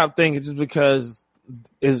gotta stop thinking just because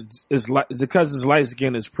it's light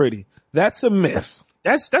skin is pretty. That's a myth.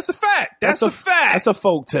 That's a fact. That's a fact. That's a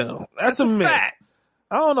folktale. That's a myth. Fact.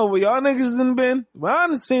 I don't know where y'all niggas done been, but I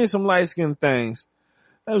done seen some light skin things.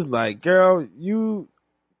 I was like, girl, you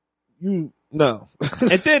no.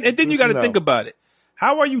 and then you got to think about it.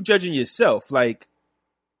 How are you judging yourself? Like,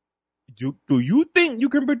 do you think you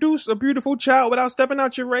can produce a beautiful child without stepping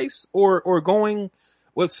out your race or going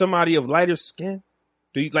with somebody of lighter skin?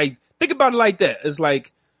 Do you think about it like that? It's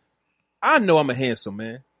like, I know I'm a handsome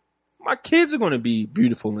man. My kids are going to be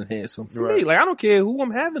beautiful and handsome for me. Like, I don't care who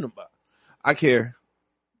I'm having them by. I care.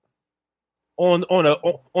 On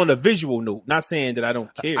a visual note, not saying that I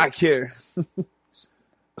don't care. I care.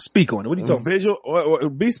 Speak on it. What are you talking visual, or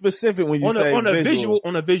be specific when you say visual.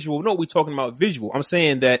 On a visual note, we're talking about visual. I'm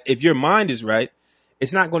saying that if your mind is right,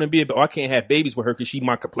 it's not going to be about, I can't have babies with her because she's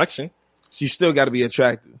my complexion. You still got to be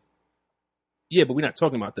attractive. Yeah, but we're not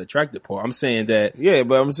talking about the attractive part. I'm saying that. Yeah,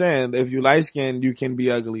 but I'm saying if you're light skinned, you can be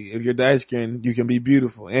ugly. If you're dark skinned, you can be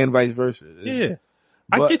beautiful, and vice versa.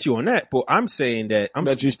 I get you on that, but I'm saying that.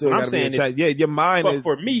 But you still got to be attractive. Yeah, your mind but is.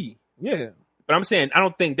 For me. Yeah. But I'm saying I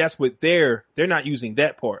don't think that's what they're not using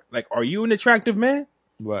that part. Like, are you an attractive man?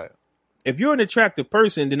 Right. If you're an attractive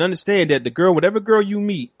person, then understand that whatever girl you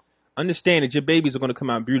meet, understand that your babies are going to come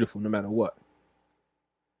out beautiful no matter what.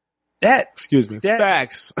 Facts. That's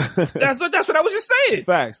what I was just saying.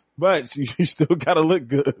 Facts. But you still got to look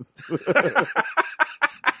good.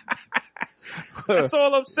 That's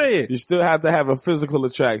all I'm saying. You still have to have a physical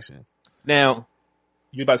attraction. Now,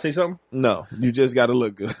 You about to say something? No, you just got to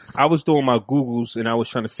look good. I was doing my Googles and I was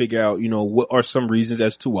trying to figure out, what are some reasons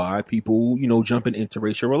as to why people, jump in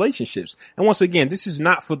interracial relationships. And once again, this is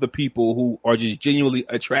not for the people who are just genuinely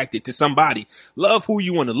attracted to somebody. Love who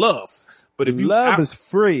you want to love. But if love is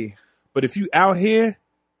free. But if you out here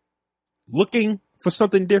looking for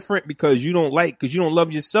something different because you don't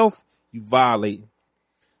love yourself, you violate.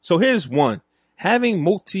 So here's one. Having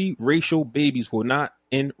multiracial babies will not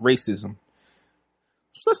end racism.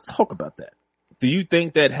 So let's talk about that. Do you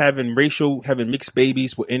think that having mixed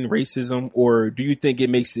babies will end racism, or do you think it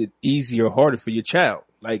makes it easier or harder for your child?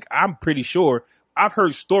 Like, I'm pretty sure I've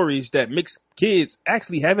heard stories that mixed kids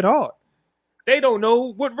actually have it hard. They don't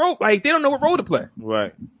know what role to play.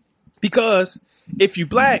 Right. Because if you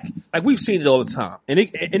black, like we've seen it all the time, and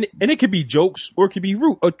it could be jokes or it could be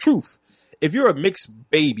truth. If you're a mixed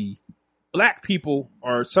baby, black people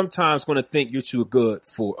are sometimes going to think you're too good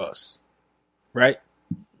for us. Right?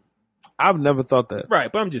 I've never thought that.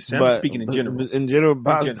 Right, but I'm just saying, I'm speaking in general. In general,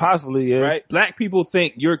 possibly, yeah. Right? Black people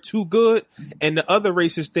think you're too good, and the other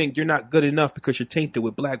races think you're not good enough because you're tainted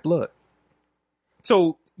with black blood.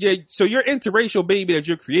 So your interracial baby that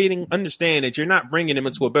you're creating, understand that you're not bringing them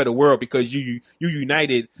into a better world because you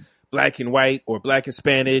united black and white, or black and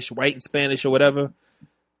Spanish, white and Spanish, or whatever.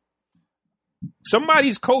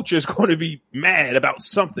 Somebody's culture is going to be mad about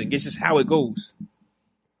something. It's just how it goes.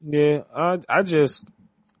 Yeah,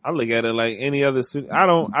 I look at it like any other. I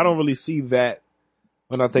don't really see that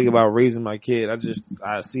when I think about raising my kid.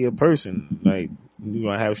 I see a person. Like, you're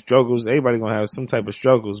gonna have struggles. Everybody gonna have some type of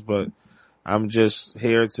struggles, but I'm just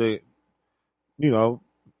here to,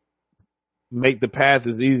 make the path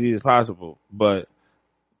as easy as possible. But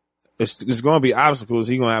it's gonna be obstacles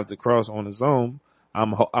he's gonna have to cross on his own.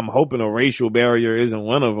 I'm hoping a racial barrier isn't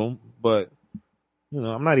one of them, but.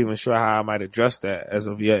 I'm not even sure how I might address that as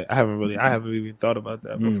of yet. I haven't even thought about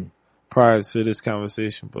that prior to this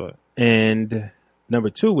conversation. But number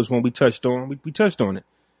 2 was when we touched on it.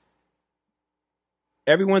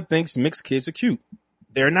 Everyone thinks mixed kids are cute.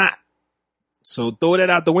 They're not. So throw that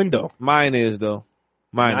out the window. Mine is though.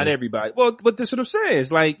 Not everybody. Well, but this is what I'm saying.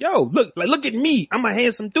 It's like, yo, look at me. I'm a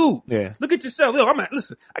handsome dude. Yeah. Look at yourself. Yo,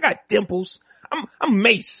 listen, I got dimples. I'm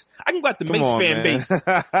Mace. I can go out the Mace fan base.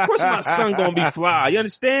 Of course my son gonna be fly. You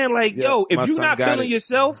understand? Like, yo, if you're not feeling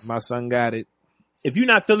yourself. My son got it. If you're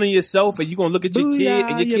not feeling yourself and you're gonna look at your kid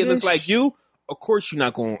and your kid looks like you, of course you're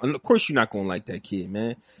not gonna like that kid,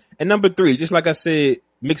 man. And number 3, just like I said,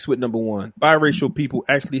 mixed with number 1, biracial people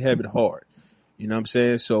actually have it hard. You know what I'm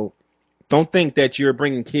saying? So don't think that you're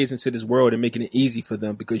bringing kids into this world and making it easy for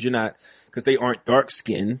them because they aren't dark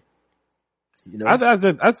skinned. I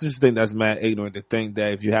just think that's mad ignorant to think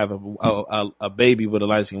that if you have a baby with a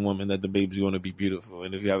light skinned woman, that the baby's going to be beautiful,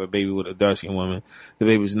 and if you have a baby with a dark skinned woman, the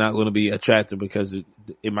baby's not going to be attractive because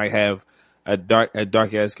it might have a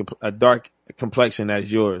dark complexion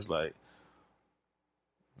as yours. Like,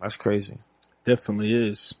 that's crazy. Definitely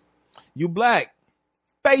is. You black.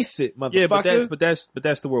 Face it, motherfucker. Yeah, but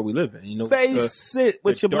that's the world we live in. Face it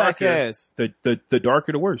with your black ass. The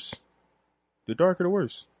darker the worse. The darker the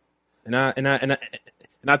worse. And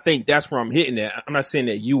I think that's where I'm hitting at. I'm not saying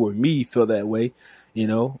that you or me feel that way,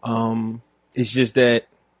 It's just that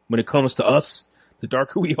when it comes to us, the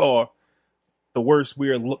darker we are, the worse we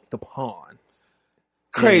are looked upon.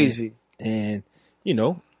 Crazy. And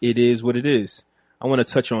it is what it is. I want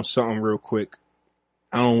to touch on something real quick.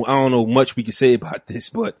 I don't know much we can say about this,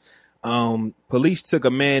 but police took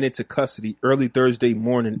a man into custody early Thursday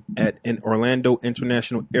morning at an Orlando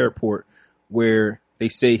International Airport where they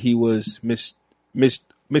say he was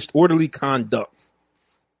misorderly conduct.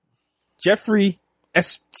 Jeffrey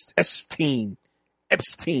Epstein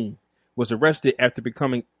was arrested after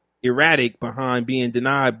becoming erratic behind being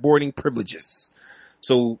denied boarding privileges.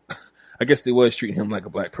 So I guess they was treating him like a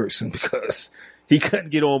black person because he couldn't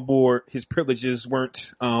get on board. His privileges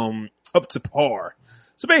weren't up to par.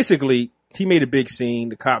 So basically, he made a big scene.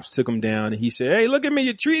 The cops took him down, and he said, "Hey, look at me!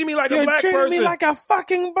 You're treating me like a black person. You're treating me like a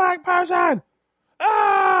fucking black person."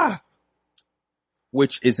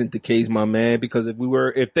 Which isn't the case, my man. Because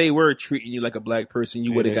if they were treating you like a black person,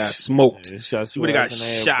 you would have got smoked. You would have got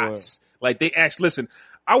shots. Like they actually listen.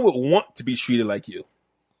 I would want to be treated like you.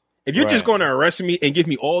 If you're just going to arrest me and give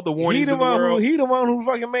me all the warnings in the world, he the one who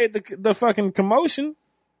fucking made the fucking commotion.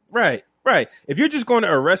 Right. If you're just going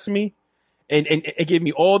to arrest me and give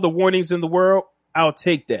me all the warnings in the world, I'll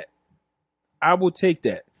take that. I will take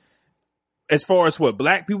that. As far as what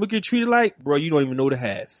black people get treated like, bro, you don't even know the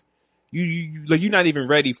half. You're not even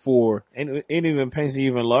ready for. And it even paints an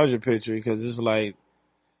even larger picture because it's like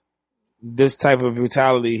this type of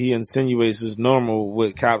brutality he insinuates is normal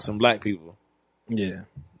with cops and black people. Yeah.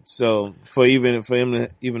 So for him to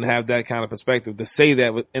even have that kind of perspective to say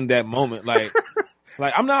that in that moment, like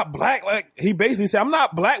I'm not black. Like he basically said, I'm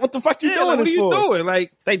not black. What the fuck you doing? Like, what this are you for? doing?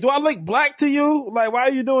 Like, do I look black to you? Like, why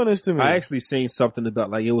are you doing this to me? I actually seen something about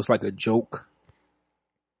like it was like a joke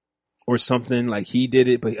or something. Like he did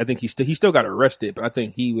it, but I think he still got arrested. But I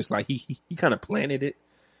think he was like he kind of planted it,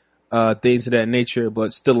 things of that nature.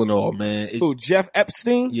 But still in all, man. Who, Jeff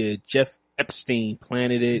Epstein? Yeah, Jeff Epstein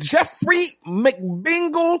planted it. Jeffrey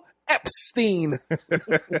McBingle Epstein.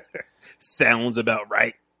 Sounds about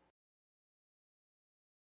right.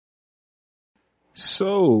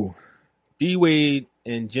 So, D-Wade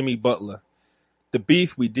and Jimmy Butler. The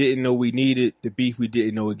beef we didn't know we needed. The beef we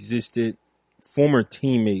didn't know existed. Former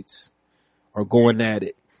teammates are going at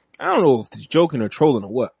it. I don't know if it's joking or trolling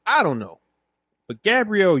or what. I don't know. But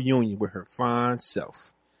Gabrielle Union with her fine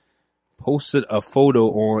self posted a photo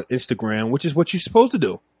on Instagram, which is what you're supposed to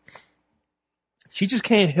do. She just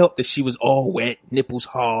can't help that she was all wet, nipples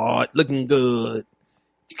hard, looking good.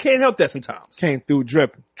 You can't help that sometimes. Came through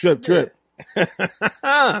drip.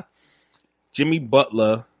 Jimmy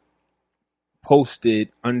Butler posted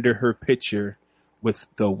under her picture with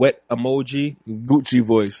the wet emoji. Gucci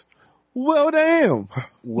voice. Well, damn.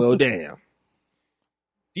 Well, damn.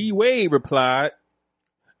 D-Wade replied,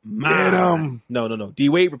 mine. Get him. No.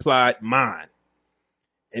 D-Wade replied, mine.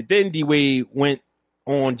 And then D-Wade went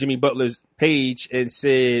on Jimmy Butler's page and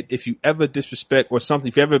said, if you ever disrespect or something,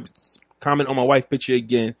 if you ever comment on my wife's picture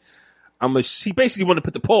again, he basically wanted to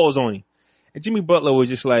put the pause on him. And Jimmy Butler was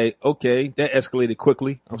just like, okay, that escalated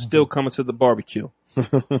quickly. I'm still coming to the barbecue.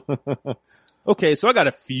 Okay, so I got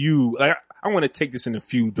a few, like, I want to take this in a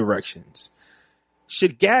few directions.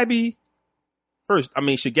 Should Gabby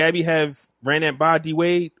have ran that by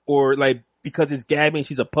D-Wade? Or, like, because it's Gabby and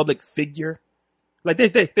she's a public figure? Like,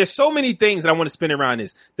 there's so many things that I want to spin around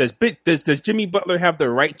this. Does Jimmy Butler have the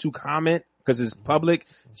right to comment because it's public?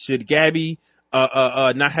 Should Gabby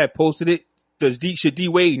not have posted it? Should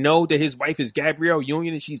D-Wade know that his wife is Gabrielle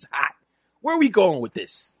Union and she's hot? Where are we going with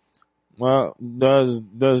this? Well, does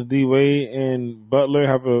D-Wade and Butler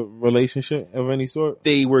have a relationship of any sort?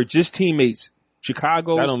 They were just teammates.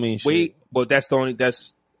 Chicago. I don't mean shit. Wade, but that's all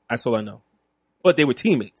I know. But they were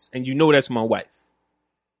teammates, and you know that's my wife.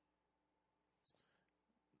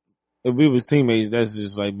 If we was teammates, that's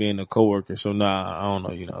just like being a coworker. So nah, I don't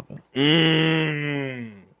know you nothing.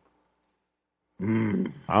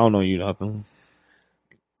 I don't know you nothing.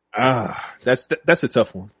 That's a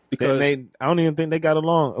tough one because I don't even think they got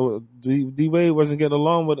along. D-Wade wasn't getting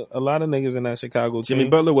along with a lot of niggas in that Chicago team. Jimmy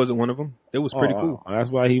Butler wasn't one of them. It was pretty cool. I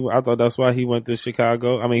thought that's why he went to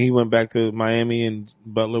Chicago. I mean, he went back to Miami and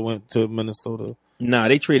Butler went to Minnesota. Nah,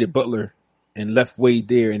 they traded Butler and left Wade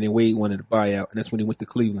there, and then Wade wanted to buy out, and that's when he went to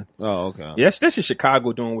Cleveland. Oh, okay. Yeah, that's just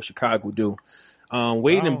Chicago doing what Chicago do.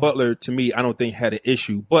 Wade and Butler, to me, I don't think had an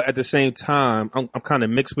issue, but at the same time, I'm kind of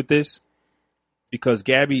mixed with this because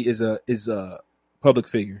Gabby is a public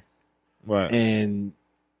figure, right? And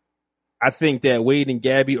I think that Wade and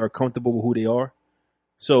Gabby are comfortable with who they are.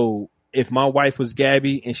 So if my wife was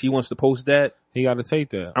Gabby and she wants to post that, he got to take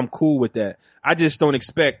that. I'm cool with that. I just don't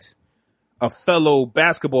expect a fellow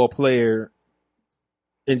basketball player,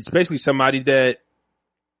 and especially somebody that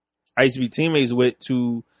I used to be teammates with,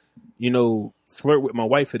 to, flirt with my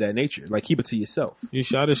wife of that nature. Like, keep it to yourself. You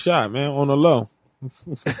shot a shot, man, on the low.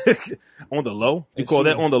 On the low? You call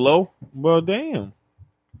that on the low? Well, damn.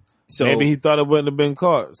 So maybe he thought it wouldn't have been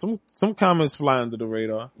caught. Some comments fly under the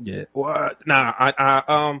radar. Yeah. Well, I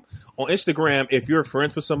on Instagram, if you're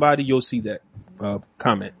friends with somebody, you'll see that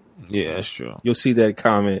comment. Yeah, that's true. You'll see that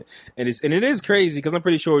comment, and it is crazy because I'm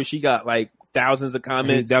pretty sure she got like thousands of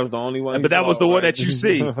comments. That was the only one, but that was the one that you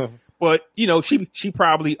see. But she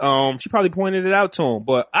probably pointed it out to him.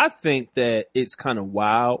 But I think that it's kind of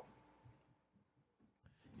wild.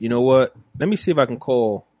 You know what? Let me see if I can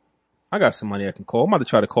call. I got somebody I can call. I'm about to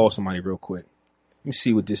try to call somebody real quick. Let me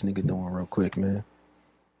see what this nigga doing real quick, man.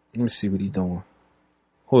 Let me see what he doing.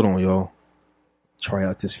 Hold on, y'all. Try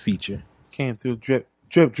out this feature. Came through drip.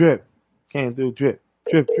 Drip, drip. Came through drip.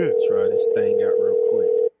 Drip, drip. Try this thing out real quick.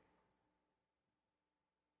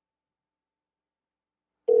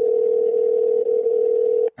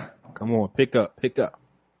 Come on, pick up.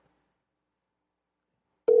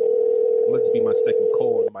 Let's be my second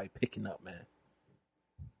call by picking up, man.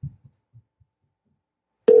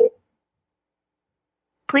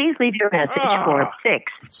 Please leave your message for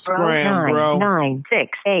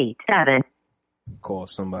 6099687. Call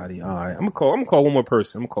somebody. All right, I'm gonna call one more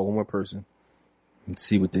person. Let's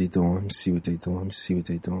see what they doing. So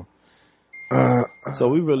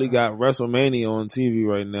we really got WrestleMania on TV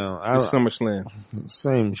right now. SummerSlam.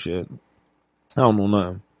 Same shit. I don't know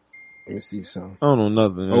nothing. Let me see something. I don't know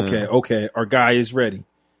nothing. Man. Okay. Our guy is ready.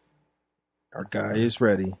 Let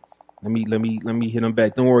me hit him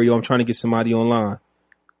back. Don't worry, yo. I'm trying to get somebody online.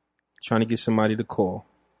 Trying to get somebody to call.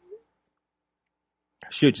 I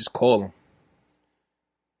should just call him.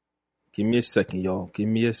 Give me a second, y'all. Give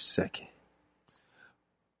me a second.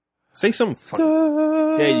 Say something funny.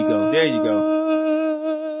 There you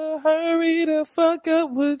go. Hurry the fuck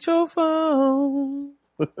up with your phone.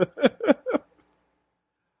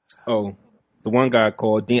 Oh, the one guy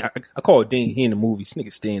called Dean. I called Dean. He in the movies.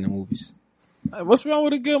 Nigga stay in the movies. Hey, what's wrong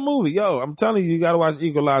with a good movie? Yo, I'm telling you gotta watch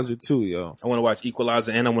Equalizer 2, yo. I want to watch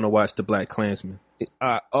Equalizer and I want to watch The Black Klansman.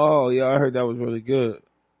 I heard that was really good.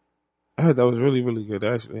 I heard that was really, really good,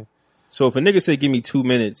 actually. So if a nigga say give me 2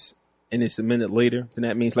 minutes and it's a minute later, then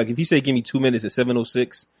that means, like, if he say give me 2 minutes at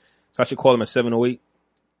 7:06, so I should call him at 7:08.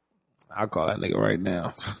 I'll call that nigga right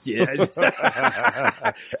now. Yeah,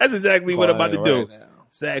 that's exactly what I'm about to do.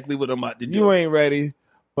 Exactly what I'm about to do. You ain't ready,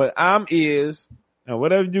 but I'm is, and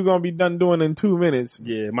whatever you gonna be done doing in 2 minutes.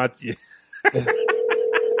 Yeah, If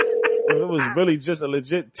it was really just a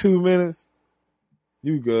legit 2 minutes,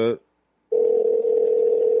 you good.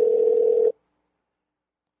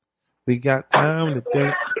 We got time to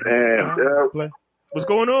think. Damn, what's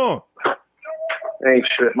going on? Ain't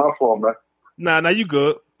shit. My fault, man. Nah, you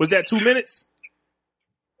good. Was that 2 minutes?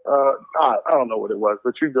 I don't know what it was,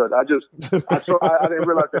 but you good. I didn't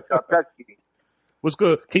realize that y'all texted me. What's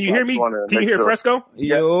good? Can you hear me? Can you hear Fresco?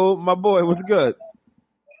 Yo, my boy, what's good?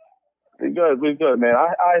 We good, man.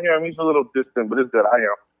 I hear him. He's a little distant, but it's good. I hear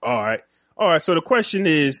him. All right. So the question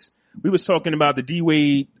is, we was talking about the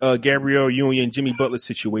D-Wade, Gabrielle Union, Jimmy Butler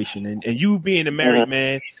situation, and you being a married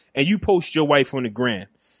man, and you post your wife on the gram.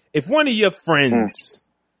 If one of your friends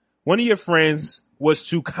was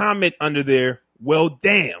to comment under there, well,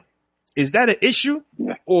 damn, is that an issue?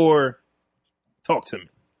 Or talk to me.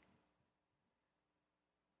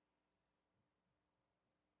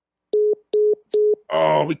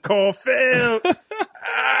 Oh, we call Phil.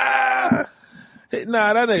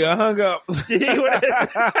 Nah, that nigga hung up.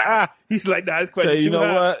 He's like, nah, this question. So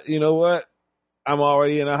you know what? I'm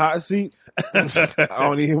already in a hot seat. I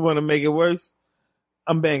don't even want to make it worse.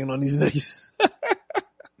 I'm banging on these niggas.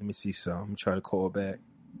 Let me see something. Let me try to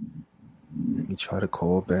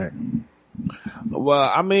call back.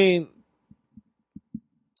 Well, I mean,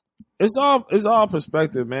 it's all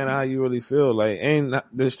perspective, man. How you really feel? Like, ain't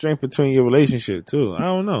the strength between your relationship too? I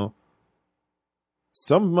don't know.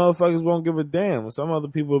 Some motherfuckers won't give a damn. Some other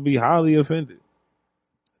people will be highly offended.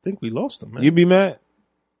 I think we lost him, man. You be mad?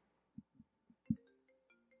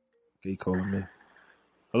 Okay, calling me.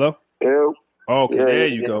 Hello? Yeah. Oh, okay, there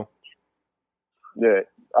you go. Yeah.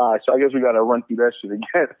 All right, so I guess we got to run through that shit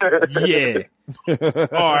again. Yeah.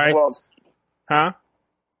 All right. Well, huh?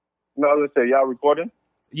 No, I was going to say, y'all recording?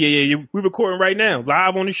 Yeah. We're recording right now,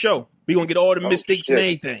 live on the show. We're going to get all the mistakes and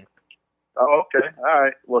everything. Oh, okay. All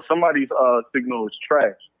right. Well, somebody's signal is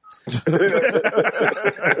trash.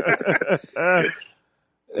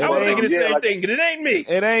 I was thinking the same thing, but it ain't me.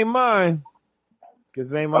 It ain't mine.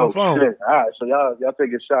 Because it ain't my phone. Shit. All right, so y'all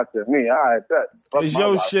taking shots at me. All right, that. It's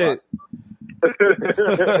your shit. All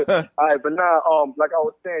right, but now, like I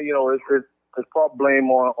was saying, it's part blame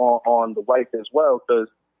on the wife as well, because,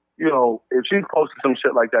 if she's posting some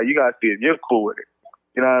shit like that, you gotta see if you're cool with it.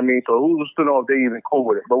 You know what I mean? So who's to know if they even cool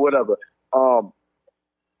with it? But whatever.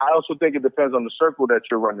 I also think it depends on the circle that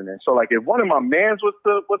you're running in. So, like, if one of my mans was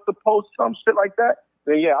to post some shit like that,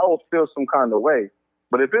 then yeah, I will feel some kind of way.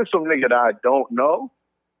 But if it's some nigga that I don't know,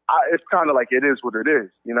 it's kind of like it is what it is.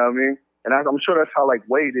 You know what I mean? And I'm sure that's how, like,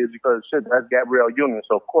 Wade is, because shit, that's Gabrielle Union.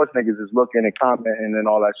 So of course niggas is looking and commenting and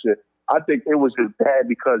all that shit. I think it was just bad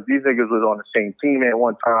because these niggas was on the same team at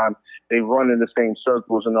one time. They run in the same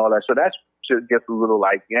circles and all that. So that shit gets a little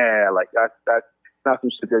like, yeah, like that's not some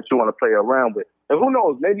shit that you want to play around with. And who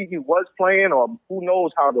knows? Maybe he was playing, or who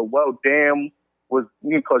knows how the well damn was,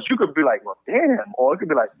 because you could be like, well, damn, or it could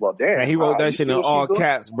be like, well, damn. Man, he wrote that shit in all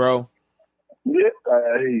caps, bro. Yeah,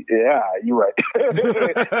 you're right. So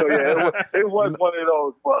yeah, it was one of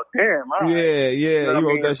those. Well, damn. All right. Yeah. You know he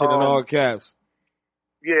wrote that shit in all caps.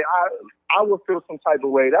 Yeah, I would feel some type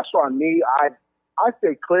of way. That's why I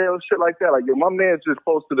stay clear of shit like that. Like, my man just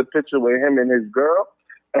posted a picture with him and his girl,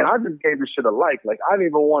 and I just gave the shit a like. Like, I didn't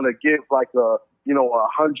even want to give like a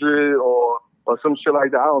 100 or some shit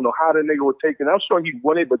like that. I don't know how the nigga would take it. I'm sure he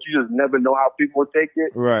wouldn't, but you just never know how people would take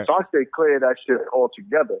it. Right. So I stay clear of that shit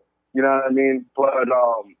altogether. You know what I mean? But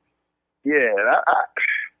yeah,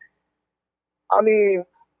 I mean,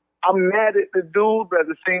 I'm mad at the dude, but at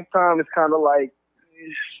the same time, it's kind of like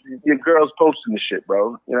your girl's posting the shit,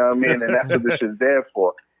 bro. You know what I mean? And that's what this shit's there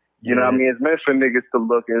for. You know what I mean? It's meant for niggas to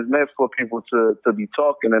look, and it's meant for people to be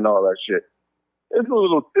talking and all that shit. It's a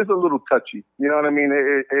little touchy. You know what I mean?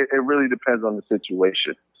 It really depends on the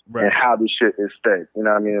situation and how the shit is said. You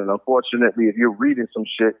know what I mean? And unfortunately, if you're reading some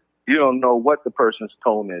shit, you don't know what the person's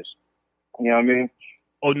tone is. You know what I mean?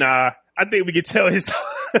 Oh, nah. I think we can tell his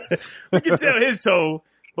tone. We can tell his tone.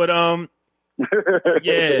 But,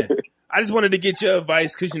 yeah. I just wanted to get your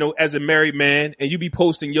advice because, as a married man, and you be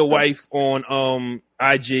posting your wife on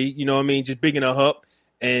IG, you know what I mean? Just bigging her up.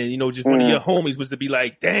 And, just one of your homies was to be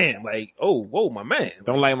like, damn, like, oh, whoa, my man.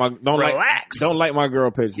 Don't like my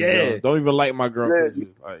girl pictures. Yeah. Yo. Don't even like my girl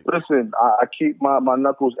pictures. Like, listen, I keep my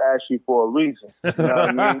knuckles ashy for a reason. You know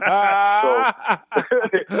what I mean?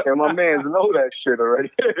 So, and my mans know that shit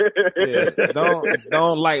already.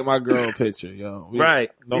 Don't like my girl picture, yo.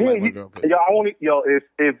 Right. Don't like my girl picture.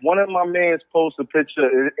 If one of my mans posts a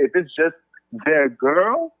picture, if it's just their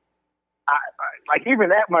girl, I like even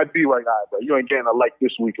that might be like, all right, bro, you ain't getting a like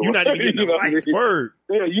this week. You're not even getting a like. Word.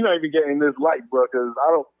 Yeah, you're not even getting this like, bro, because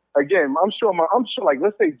I don't. Again, I'm sure. Like,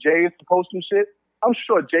 let's say Jay is to post some shit. I'm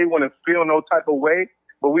sure Jay wouldn't feel no type of way,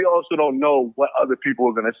 but we also don't know what other people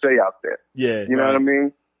are gonna say out there. Yeah, you know what I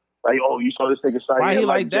mean? Like, oh, you saw this nigga side. Why he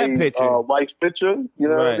like that Jay's, picture? wife's picture. You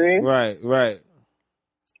know what I mean? Right.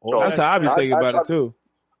 So that's how I be thinking about it too.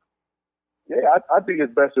 Yeah, I think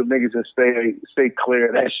it's best if niggas just stay clear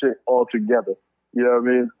of that shit altogether. You know what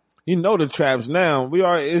I mean? You know the traps now.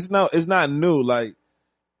 It's not new. Like,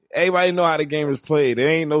 everybody know how the game is played. There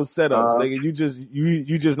ain't no setups, nigga.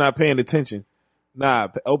 You just not paying attention. Nah,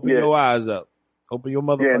 open your eyes up. Open your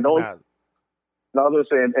motherfucking eyes. No, I was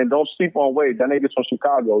saying, and don't sleep on Wade. That nigga's from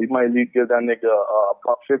Chicago. You might need to give that nigga a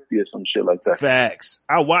 $150 or some shit like that. Facts.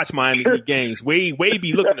 I watch Miami Heat games. Wade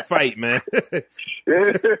be looking to fight, man. He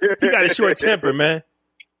got a short temper, man.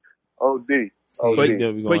 OD.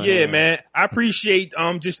 But yeah, man, I appreciate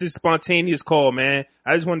just this spontaneous call, man.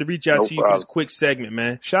 I just wanted to reach out to you for this quick segment,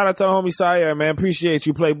 man. Shout out to the homie Sire, man. Appreciate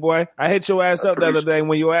you, Playboy. I hit your ass up the other day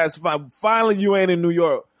when your ass finally you ain't in New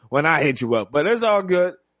York when I hit you up, but it's all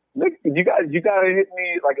good. Nick, you gotta hit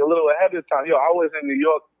me like a little ahead of time. Yo, I was in New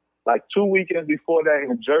York like 2 weekends before that,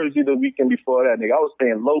 in Jersey the weekend before that. Nigga, I was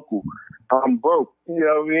staying local. I'm broke. You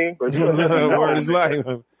know what I mean? But you word is life.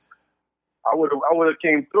 I would have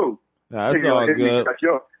came through. Nah, that's all good. Like,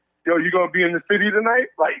 yo, you gonna be in the city tonight?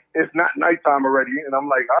 Like, it's not nighttime already, and I'm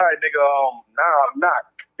like, all right, nigga, nah, I'm not.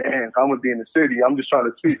 Damn, I'm gonna be in the city. I'm just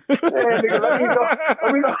trying to see. Man, nigga, let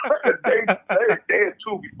me know a day or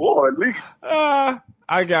two before at least.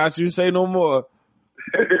 I got you. Say no more.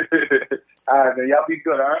 All right, man. Y'all be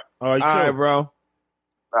good, all right? All right, bro. All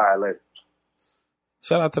right, later.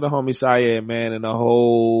 Shout out to the homie Syed, man, and the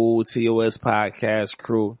whole TOS podcast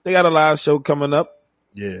crew. They got a live show coming up.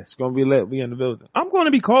 Yeah, it's gonna be lit. We in the building. I'm going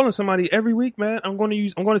to be calling somebody every week, man. I'm going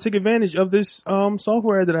to take advantage of this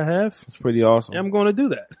software that I have. It's pretty awesome. Yeah, I'm going to do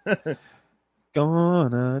that.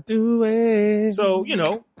 Gonna do it. So,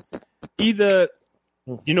 either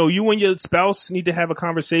you and your spouse need to have a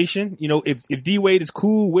conversation. If D Wade is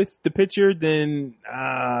cool with the picture, then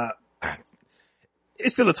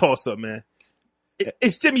it's still a toss up, man.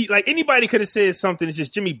 It's Jimmy. Like, anybody could have said something. It's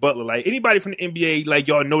just Jimmy Butler. Like, anybody from the NBA, like,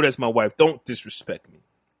 y'all know that's my wife. Don't disrespect me.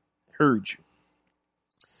 Heard you.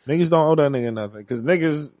 Niggas don't owe that nigga nothing. Because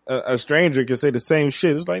niggas, a stranger can say the same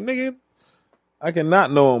shit. It's like, nigga, I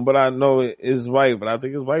cannot know him, but I know his wife. But I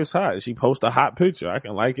think his wife's hot. She posts a hot picture. I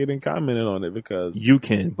can like it and comment on it because you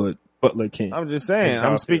can, but Butler can't. I'm just saying.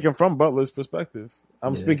 I'm speaking from Butler's perspective.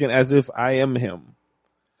 I'm speaking as if I am him.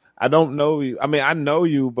 I don't know you. I mean, I know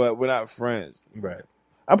you, but we're not friends. Right.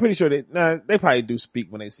 I'm pretty sure they probably do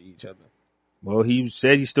speak when they see each other. Well, he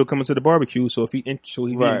said he's still coming to the barbecue, so if he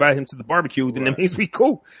invite him to the barbecue, then that means we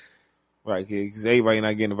cool. Right, kid, because everybody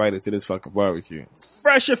not getting invited to this fucking barbecue.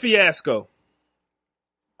 Fresher Fiasco.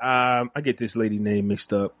 I get this lady name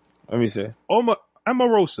mixed up. Let me see.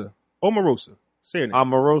 Omarosa. Say her name.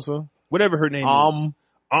 Omarosa? Whatever her name is.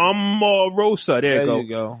 Omarosa. There you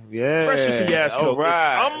go. Yeah. Fresher Fiasco. All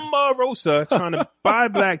right. Omarosa trying to buy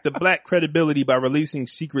the black credibility by releasing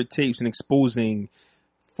secret tapes and exposing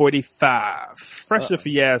 45. Fresher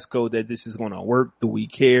Fiasco that this is going to work. Do we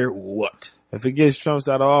care? What? If it gets Trump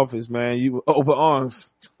out of office, man, you open arms.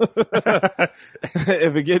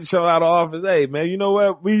 If it gets Trump out of office, hey, man, you know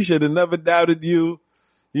what? We should have never doubted you.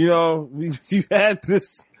 You had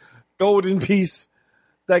this golden piece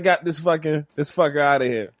that got this fucker out of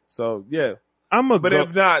here. So yeah,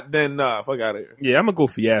 if not, then nah, fuck out of here. Yeah, I'm gonna go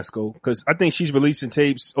Fiasco because I think she's releasing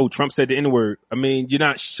tapes. Oh, Trump said the N-word. I mean, you're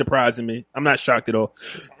not surprising me. I'm not shocked at all.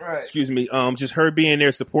 Right. Excuse me. Just her being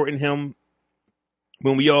there supporting him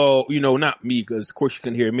when we all, not me, because of course you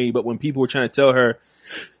couldn't hear me, but when people were trying to tell her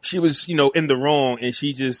she was, in the wrong, and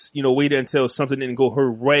she just, waited until something didn't go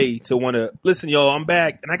her way to want to, listen, y'all, I'm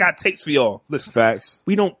back, and I got tapes for y'all. Listen, facts.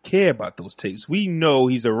 We don't care about those tapes. We know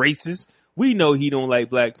he's a racist. We know he don't like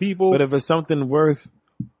black people. But if it's something worth,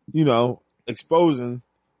 exposing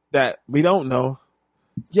that we don't know,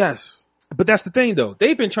 yes. But that's the thing, though.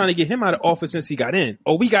 They've been trying to get him out of office since he got in.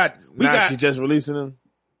 Oh, we got she just releasing him.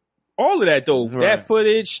 All of that, though. Right. That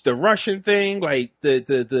footage, the Russian thing, like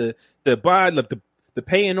the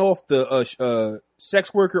paying off the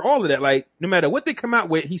sex worker, all of that. Like, no matter what they come out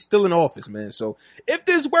with, he's still in office, man. So if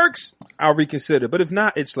this works, I'll reconsider. But if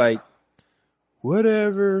not, it's like,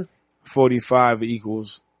 whatever. 45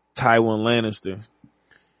 equals Tywin Lannister.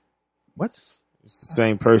 What? It's the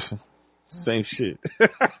same person. Same shit.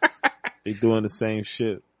 They doing the same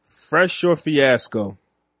shit. Fresh or fiasco,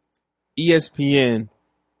 ESPN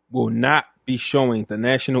will not be showing the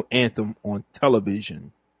national anthem on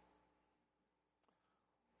television.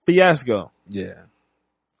 Fiasco. Yeah.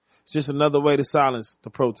 It's just another way to silence the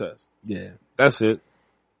protest. Yeah. That's it.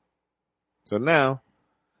 So now,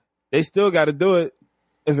 they still got to do it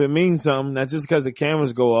if it means something. Not just because the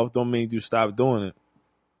cameras go off don't mean you stop doing it.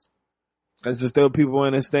 Because there's still people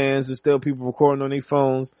in the stands. There's still people recording on their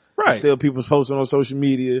phones. Right. There's still people posting on social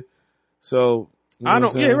media. So, I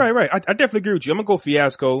don't. Yeah, right. I definitely agree with you. I'm gonna go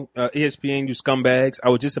fiasco. ESPN, you scumbags. I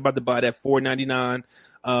was just about to buy that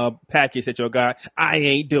 $4.99 package that y'all got. I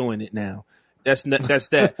ain't doing it now. That's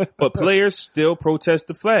that. But players still protest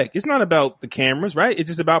the flag. It's not about the cameras, right? It's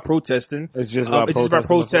just about protesting. It's just about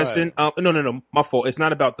protesting. No. My fault. It's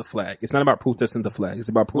not about the flag. It's not about protesting the flag. It's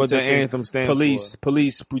about protesting what the anthem stands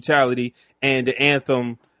police brutality, and the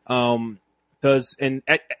anthem does. And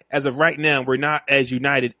as of right now, we're not as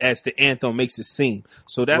united as the anthem makes it seem.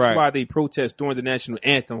 So that's why they protest during the national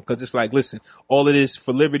anthem, because it's like, listen, all of this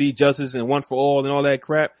for liberty, justice, and one for all, and all that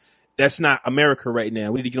crap. That's not America right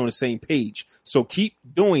now. We need to get on the same page. So keep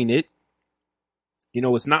doing it.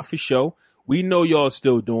 It's not for show. We know y'all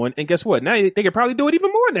still doing. And guess what? Now they can probably do it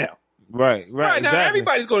even more now. Right. Exactly. Now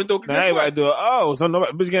everybody's going to do it. Now everybody do it. Oh, so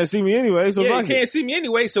nobody, but you can't see me anyway. So yeah, you can't see me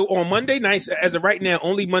anyway. So on Monday nights, as of right now,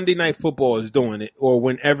 only Monday Night Football is doing it. Or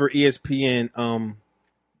whenever ESPN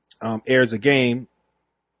airs a game,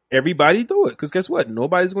 everybody do it. Because guess what?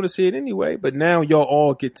 Nobody's going to see it anyway. But now y'all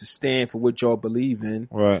all get to stand for what y'all believe in.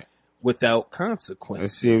 Right. Without consequences.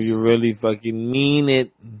 Let's see if you really fucking mean it.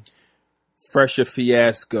 Fresher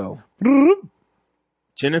fiasco.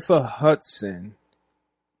 Jennifer Hudson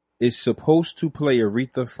is supposed to play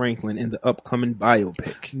Aretha Franklin in the upcoming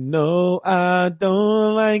biopic. No, I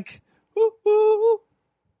don't like.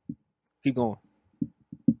 Keep going.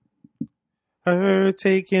 Her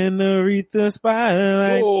taking Aretha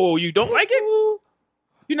spotlight. Oh, you don't like it?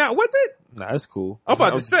 You're not with it? Nah, that's cool. I'm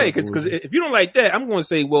about to say, because if you don't like that, I'm going to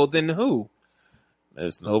say, well, then who?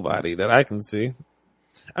 There's nobody that I can see.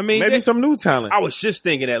 I mean, maybe some new talent. I was just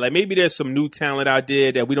thinking that, like, maybe there's some new talent out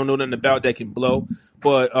there that we don't know nothing about that can blow.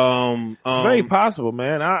 But it's very possible,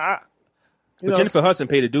 man. But Jennifer Hudson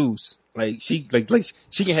paid the dues. Like she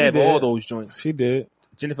can have all those joints. She did.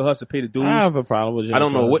 Jennifer Hudson paid the dues. I have a problem with Jennifer. I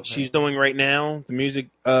don't know Hudson, what she's doing right now. The music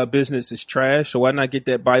business is trash. So why not get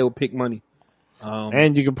that biopic money?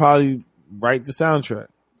 And you can probably write the soundtrack.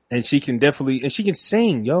 And she can definitely, and she can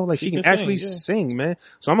sing, yo. Like she can actually sing, man.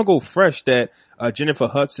 So I'm gonna go fresh that Jennifer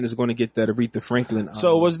Hudson is going to get that Aretha Franklin.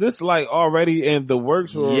 So was this like already in the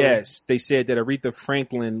works? Or? Yes, they said that Aretha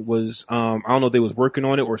Franklin was. I don't know if they was working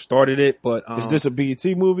on it or started it, but is this a BET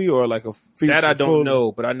movie or like a feature? That I don't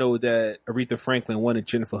know, but I know that Aretha Franklin wanted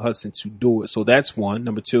Jennifer Hudson to do it. So that's one.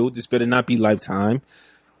 Number two, this better not be Lifetime.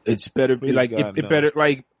 It's better be like it better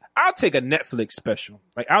like. I'll take a Netflix special.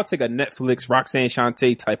 Like I'll take a Netflix Roxanne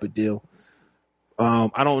Shante type of deal.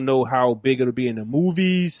 I don't know how big it'll be in the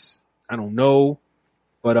movies. I don't know,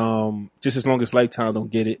 but just as long as Lifetime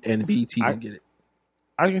don't get it and BET don't get it,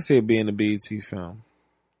 I can see it being a BET film,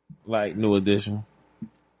 like New Edition.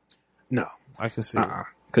 No, I can see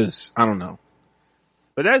because I don't know.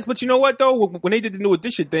 But you know what though? When they did the New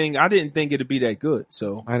Edition thing, I didn't think it'd be that good.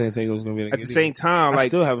 So I didn't think it was gonna be that good. At the same time, I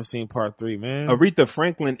still haven't seen part 3, man. Aretha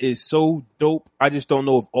Franklin is so dope. I just don't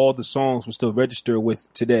know if all the songs will still register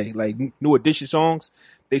with today. Like New Edition songs,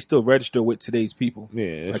 they still register with today's people.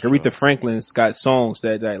 Yeah, like Aretha Franklin's got songs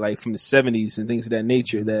that like from the 70s and things of that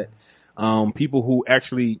nature that people who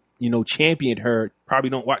actually championed her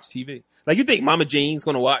probably don't watch TV. Like you think Mama Jane's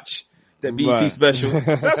gonna watch that BET special?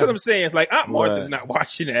 So that's what I'm saying. It's like Aunt Martha's not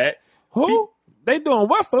watching that. Who? They doing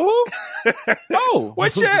what for who? Oh,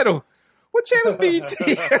 what channel? What channel's BET?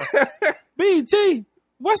 BET.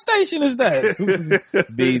 What station is that?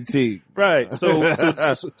 BT. Right.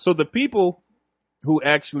 So the people who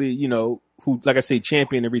actually, who, like I say,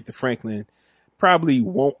 champion Aretha Franklin probably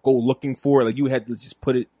won't go looking for it. Like, you had to just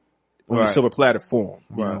put it on the silver platter for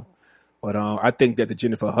them, you know. But I think that the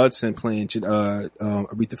Jennifer Hudson playing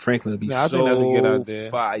Aretha Franklin would be I think that's a good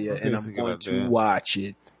idea. fire, and I'm going to watch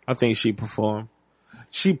it. I think she performed.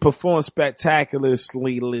 She performed spectacularly.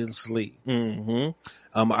 Mm-hmm.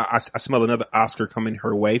 I smell another Oscar coming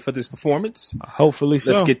her way for this performance. Hopefully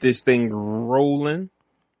so. Let's get this thing rolling.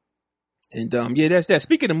 And that's that.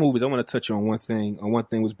 Speaking of movies, I want to touch on one thing. One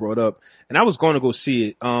thing was brought up, and I was going to go see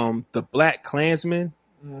it. The Black Klansman.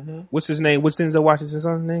 Mm-hmm. What's his name? What's Denzel Washington's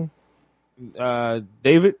son's name?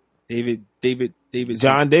 David.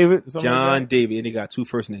 John David, and he got two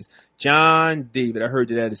first names. John David. I heard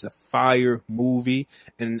that is a fire movie,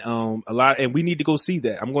 and and we need to go see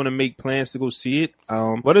that. I'm going to make plans to go see it.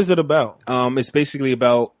 What is it about? It's basically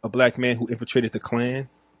about a black man who infiltrated the Klan.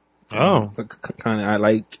 Oh, kind of.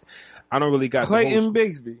 I don't really got Clayton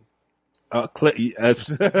Bigsby.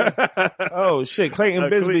 Oh shit, Clayton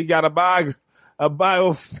Bigsby got a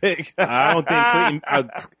biopic. I don't think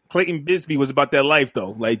Clayton Bigsby was about that life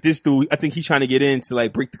though. Like, this dude, I think he's trying to get in to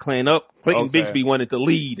like break the Klan up. Clayton Bigsby wanted to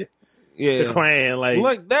lead the Klan. Like,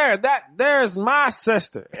 look there's my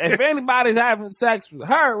sister. If anybody's having sex with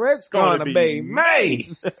her, it's gonna be me.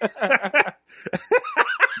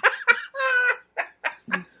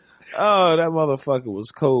 Oh, that motherfucker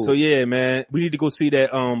was cool. So yeah, man, we need to go see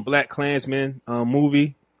that Black Klansman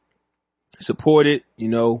movie. Support it, I'm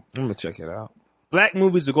gonna check it out. Black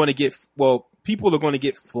movies are going to get people are going to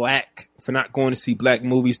get flack for not going to see black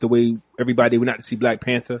movies the way everybody went out to see Black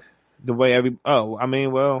Panther. The way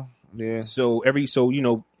yeah. So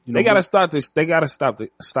they gotta stop this. They gotta stop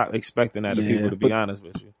expecting that of people. To be honest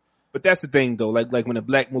with you, but that's the thing though. Like when a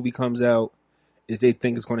black movie comes out, is they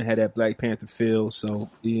think it's going to have that Black Panther feel. So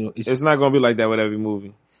it's not going to be like that with every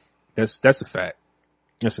movie. That's a fact.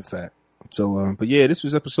 That's a fact. So, but yeah, this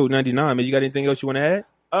was episode 99. Man, you got anything else you want to add?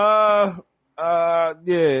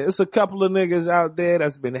 Yeah, it's a couple of niggas out there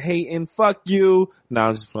that's been hating. Fuck you. Nah,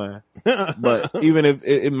 I'm just playing. But even if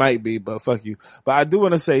it might be, but fuck you. But I do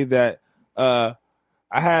want to say that I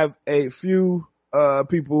have a few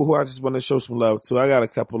people who I just want to show some love to. I got a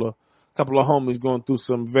couple of homies going through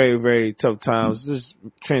some very, very tough times, just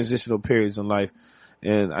transitional periods in life.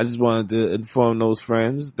 And I just wanted to inform those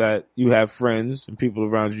friends that you have friends and people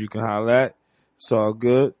around you can holler at. It's all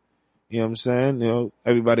good. You know what I'm saying?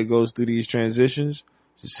 Everybody goes through these transitions.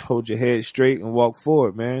 Just hold your head straight and walk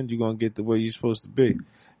forward, man. You're going to get the way you're supposed to be.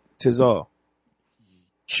 'Tis all.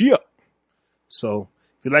 Cheer. So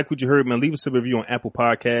if you like what you heard, man, leave us a review on Apple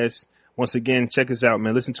Podcasts. Once again, check us out,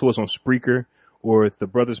 man. Listen to us on Spreaker or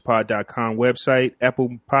thebrotherspod.com website,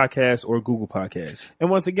 Apple Podcasts, or Google Podcasts. And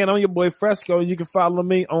once again, I'm your boy Fresco. You can follow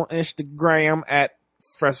me on Instagram at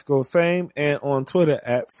Fresco Fame and on Twitter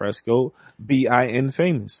at Fresco BIN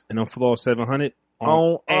Famous. And on Flaw 700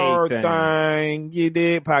 on everything. You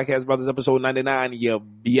did. Podcast Brothers episode 99. Yeah,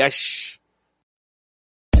 bitch.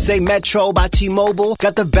 Say Metro by T-Mobile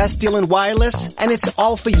got the best deal in wireless, and it's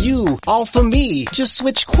all for you, all for me. Just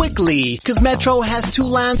switch quickly, cause Metro has 2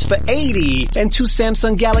 lines for $80 and 2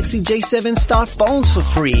 Samsung Galaxy J7 Star phones for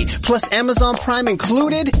free, plus Amazon Prime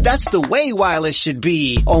included. That's the way wireless should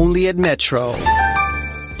be. Only at Metro.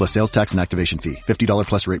 Plus sales tax and activation fee. $50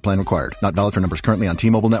 plus rate plan required. Not valid for numbers currently on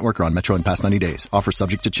T-Mobile network or on Metro in past 90 days. Offer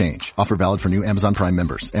subject to change. Offer valid for new Amazon Prime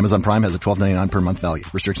members. Amazon Prime has a $12.99 per month value.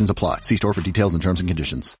 Restrictions apply. See store for details and terms and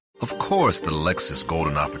conditions. Of course, the Lexus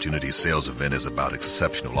Golden Opportunity Sales Event is about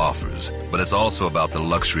exceptional offers, but it's also about the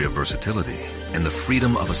luxury of versatility and the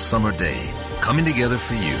freedom of a summer day coming together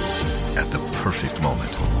for you at the perfect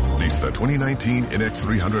moment. Lease the 2019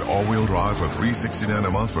 NX300 all-wheel drive for $369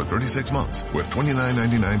 a month for 36 months with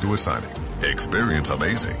 $29.99 to a signing. Experience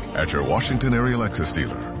amazing at your Washington area Lexus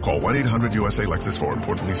dealer. Call 1-800-USA-LEXUS for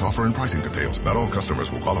important lease offer and pricing details. Not all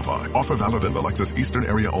customers will qualify. Offer valid in the Lexus Eastern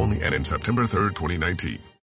area only and in September 3rd, 2019.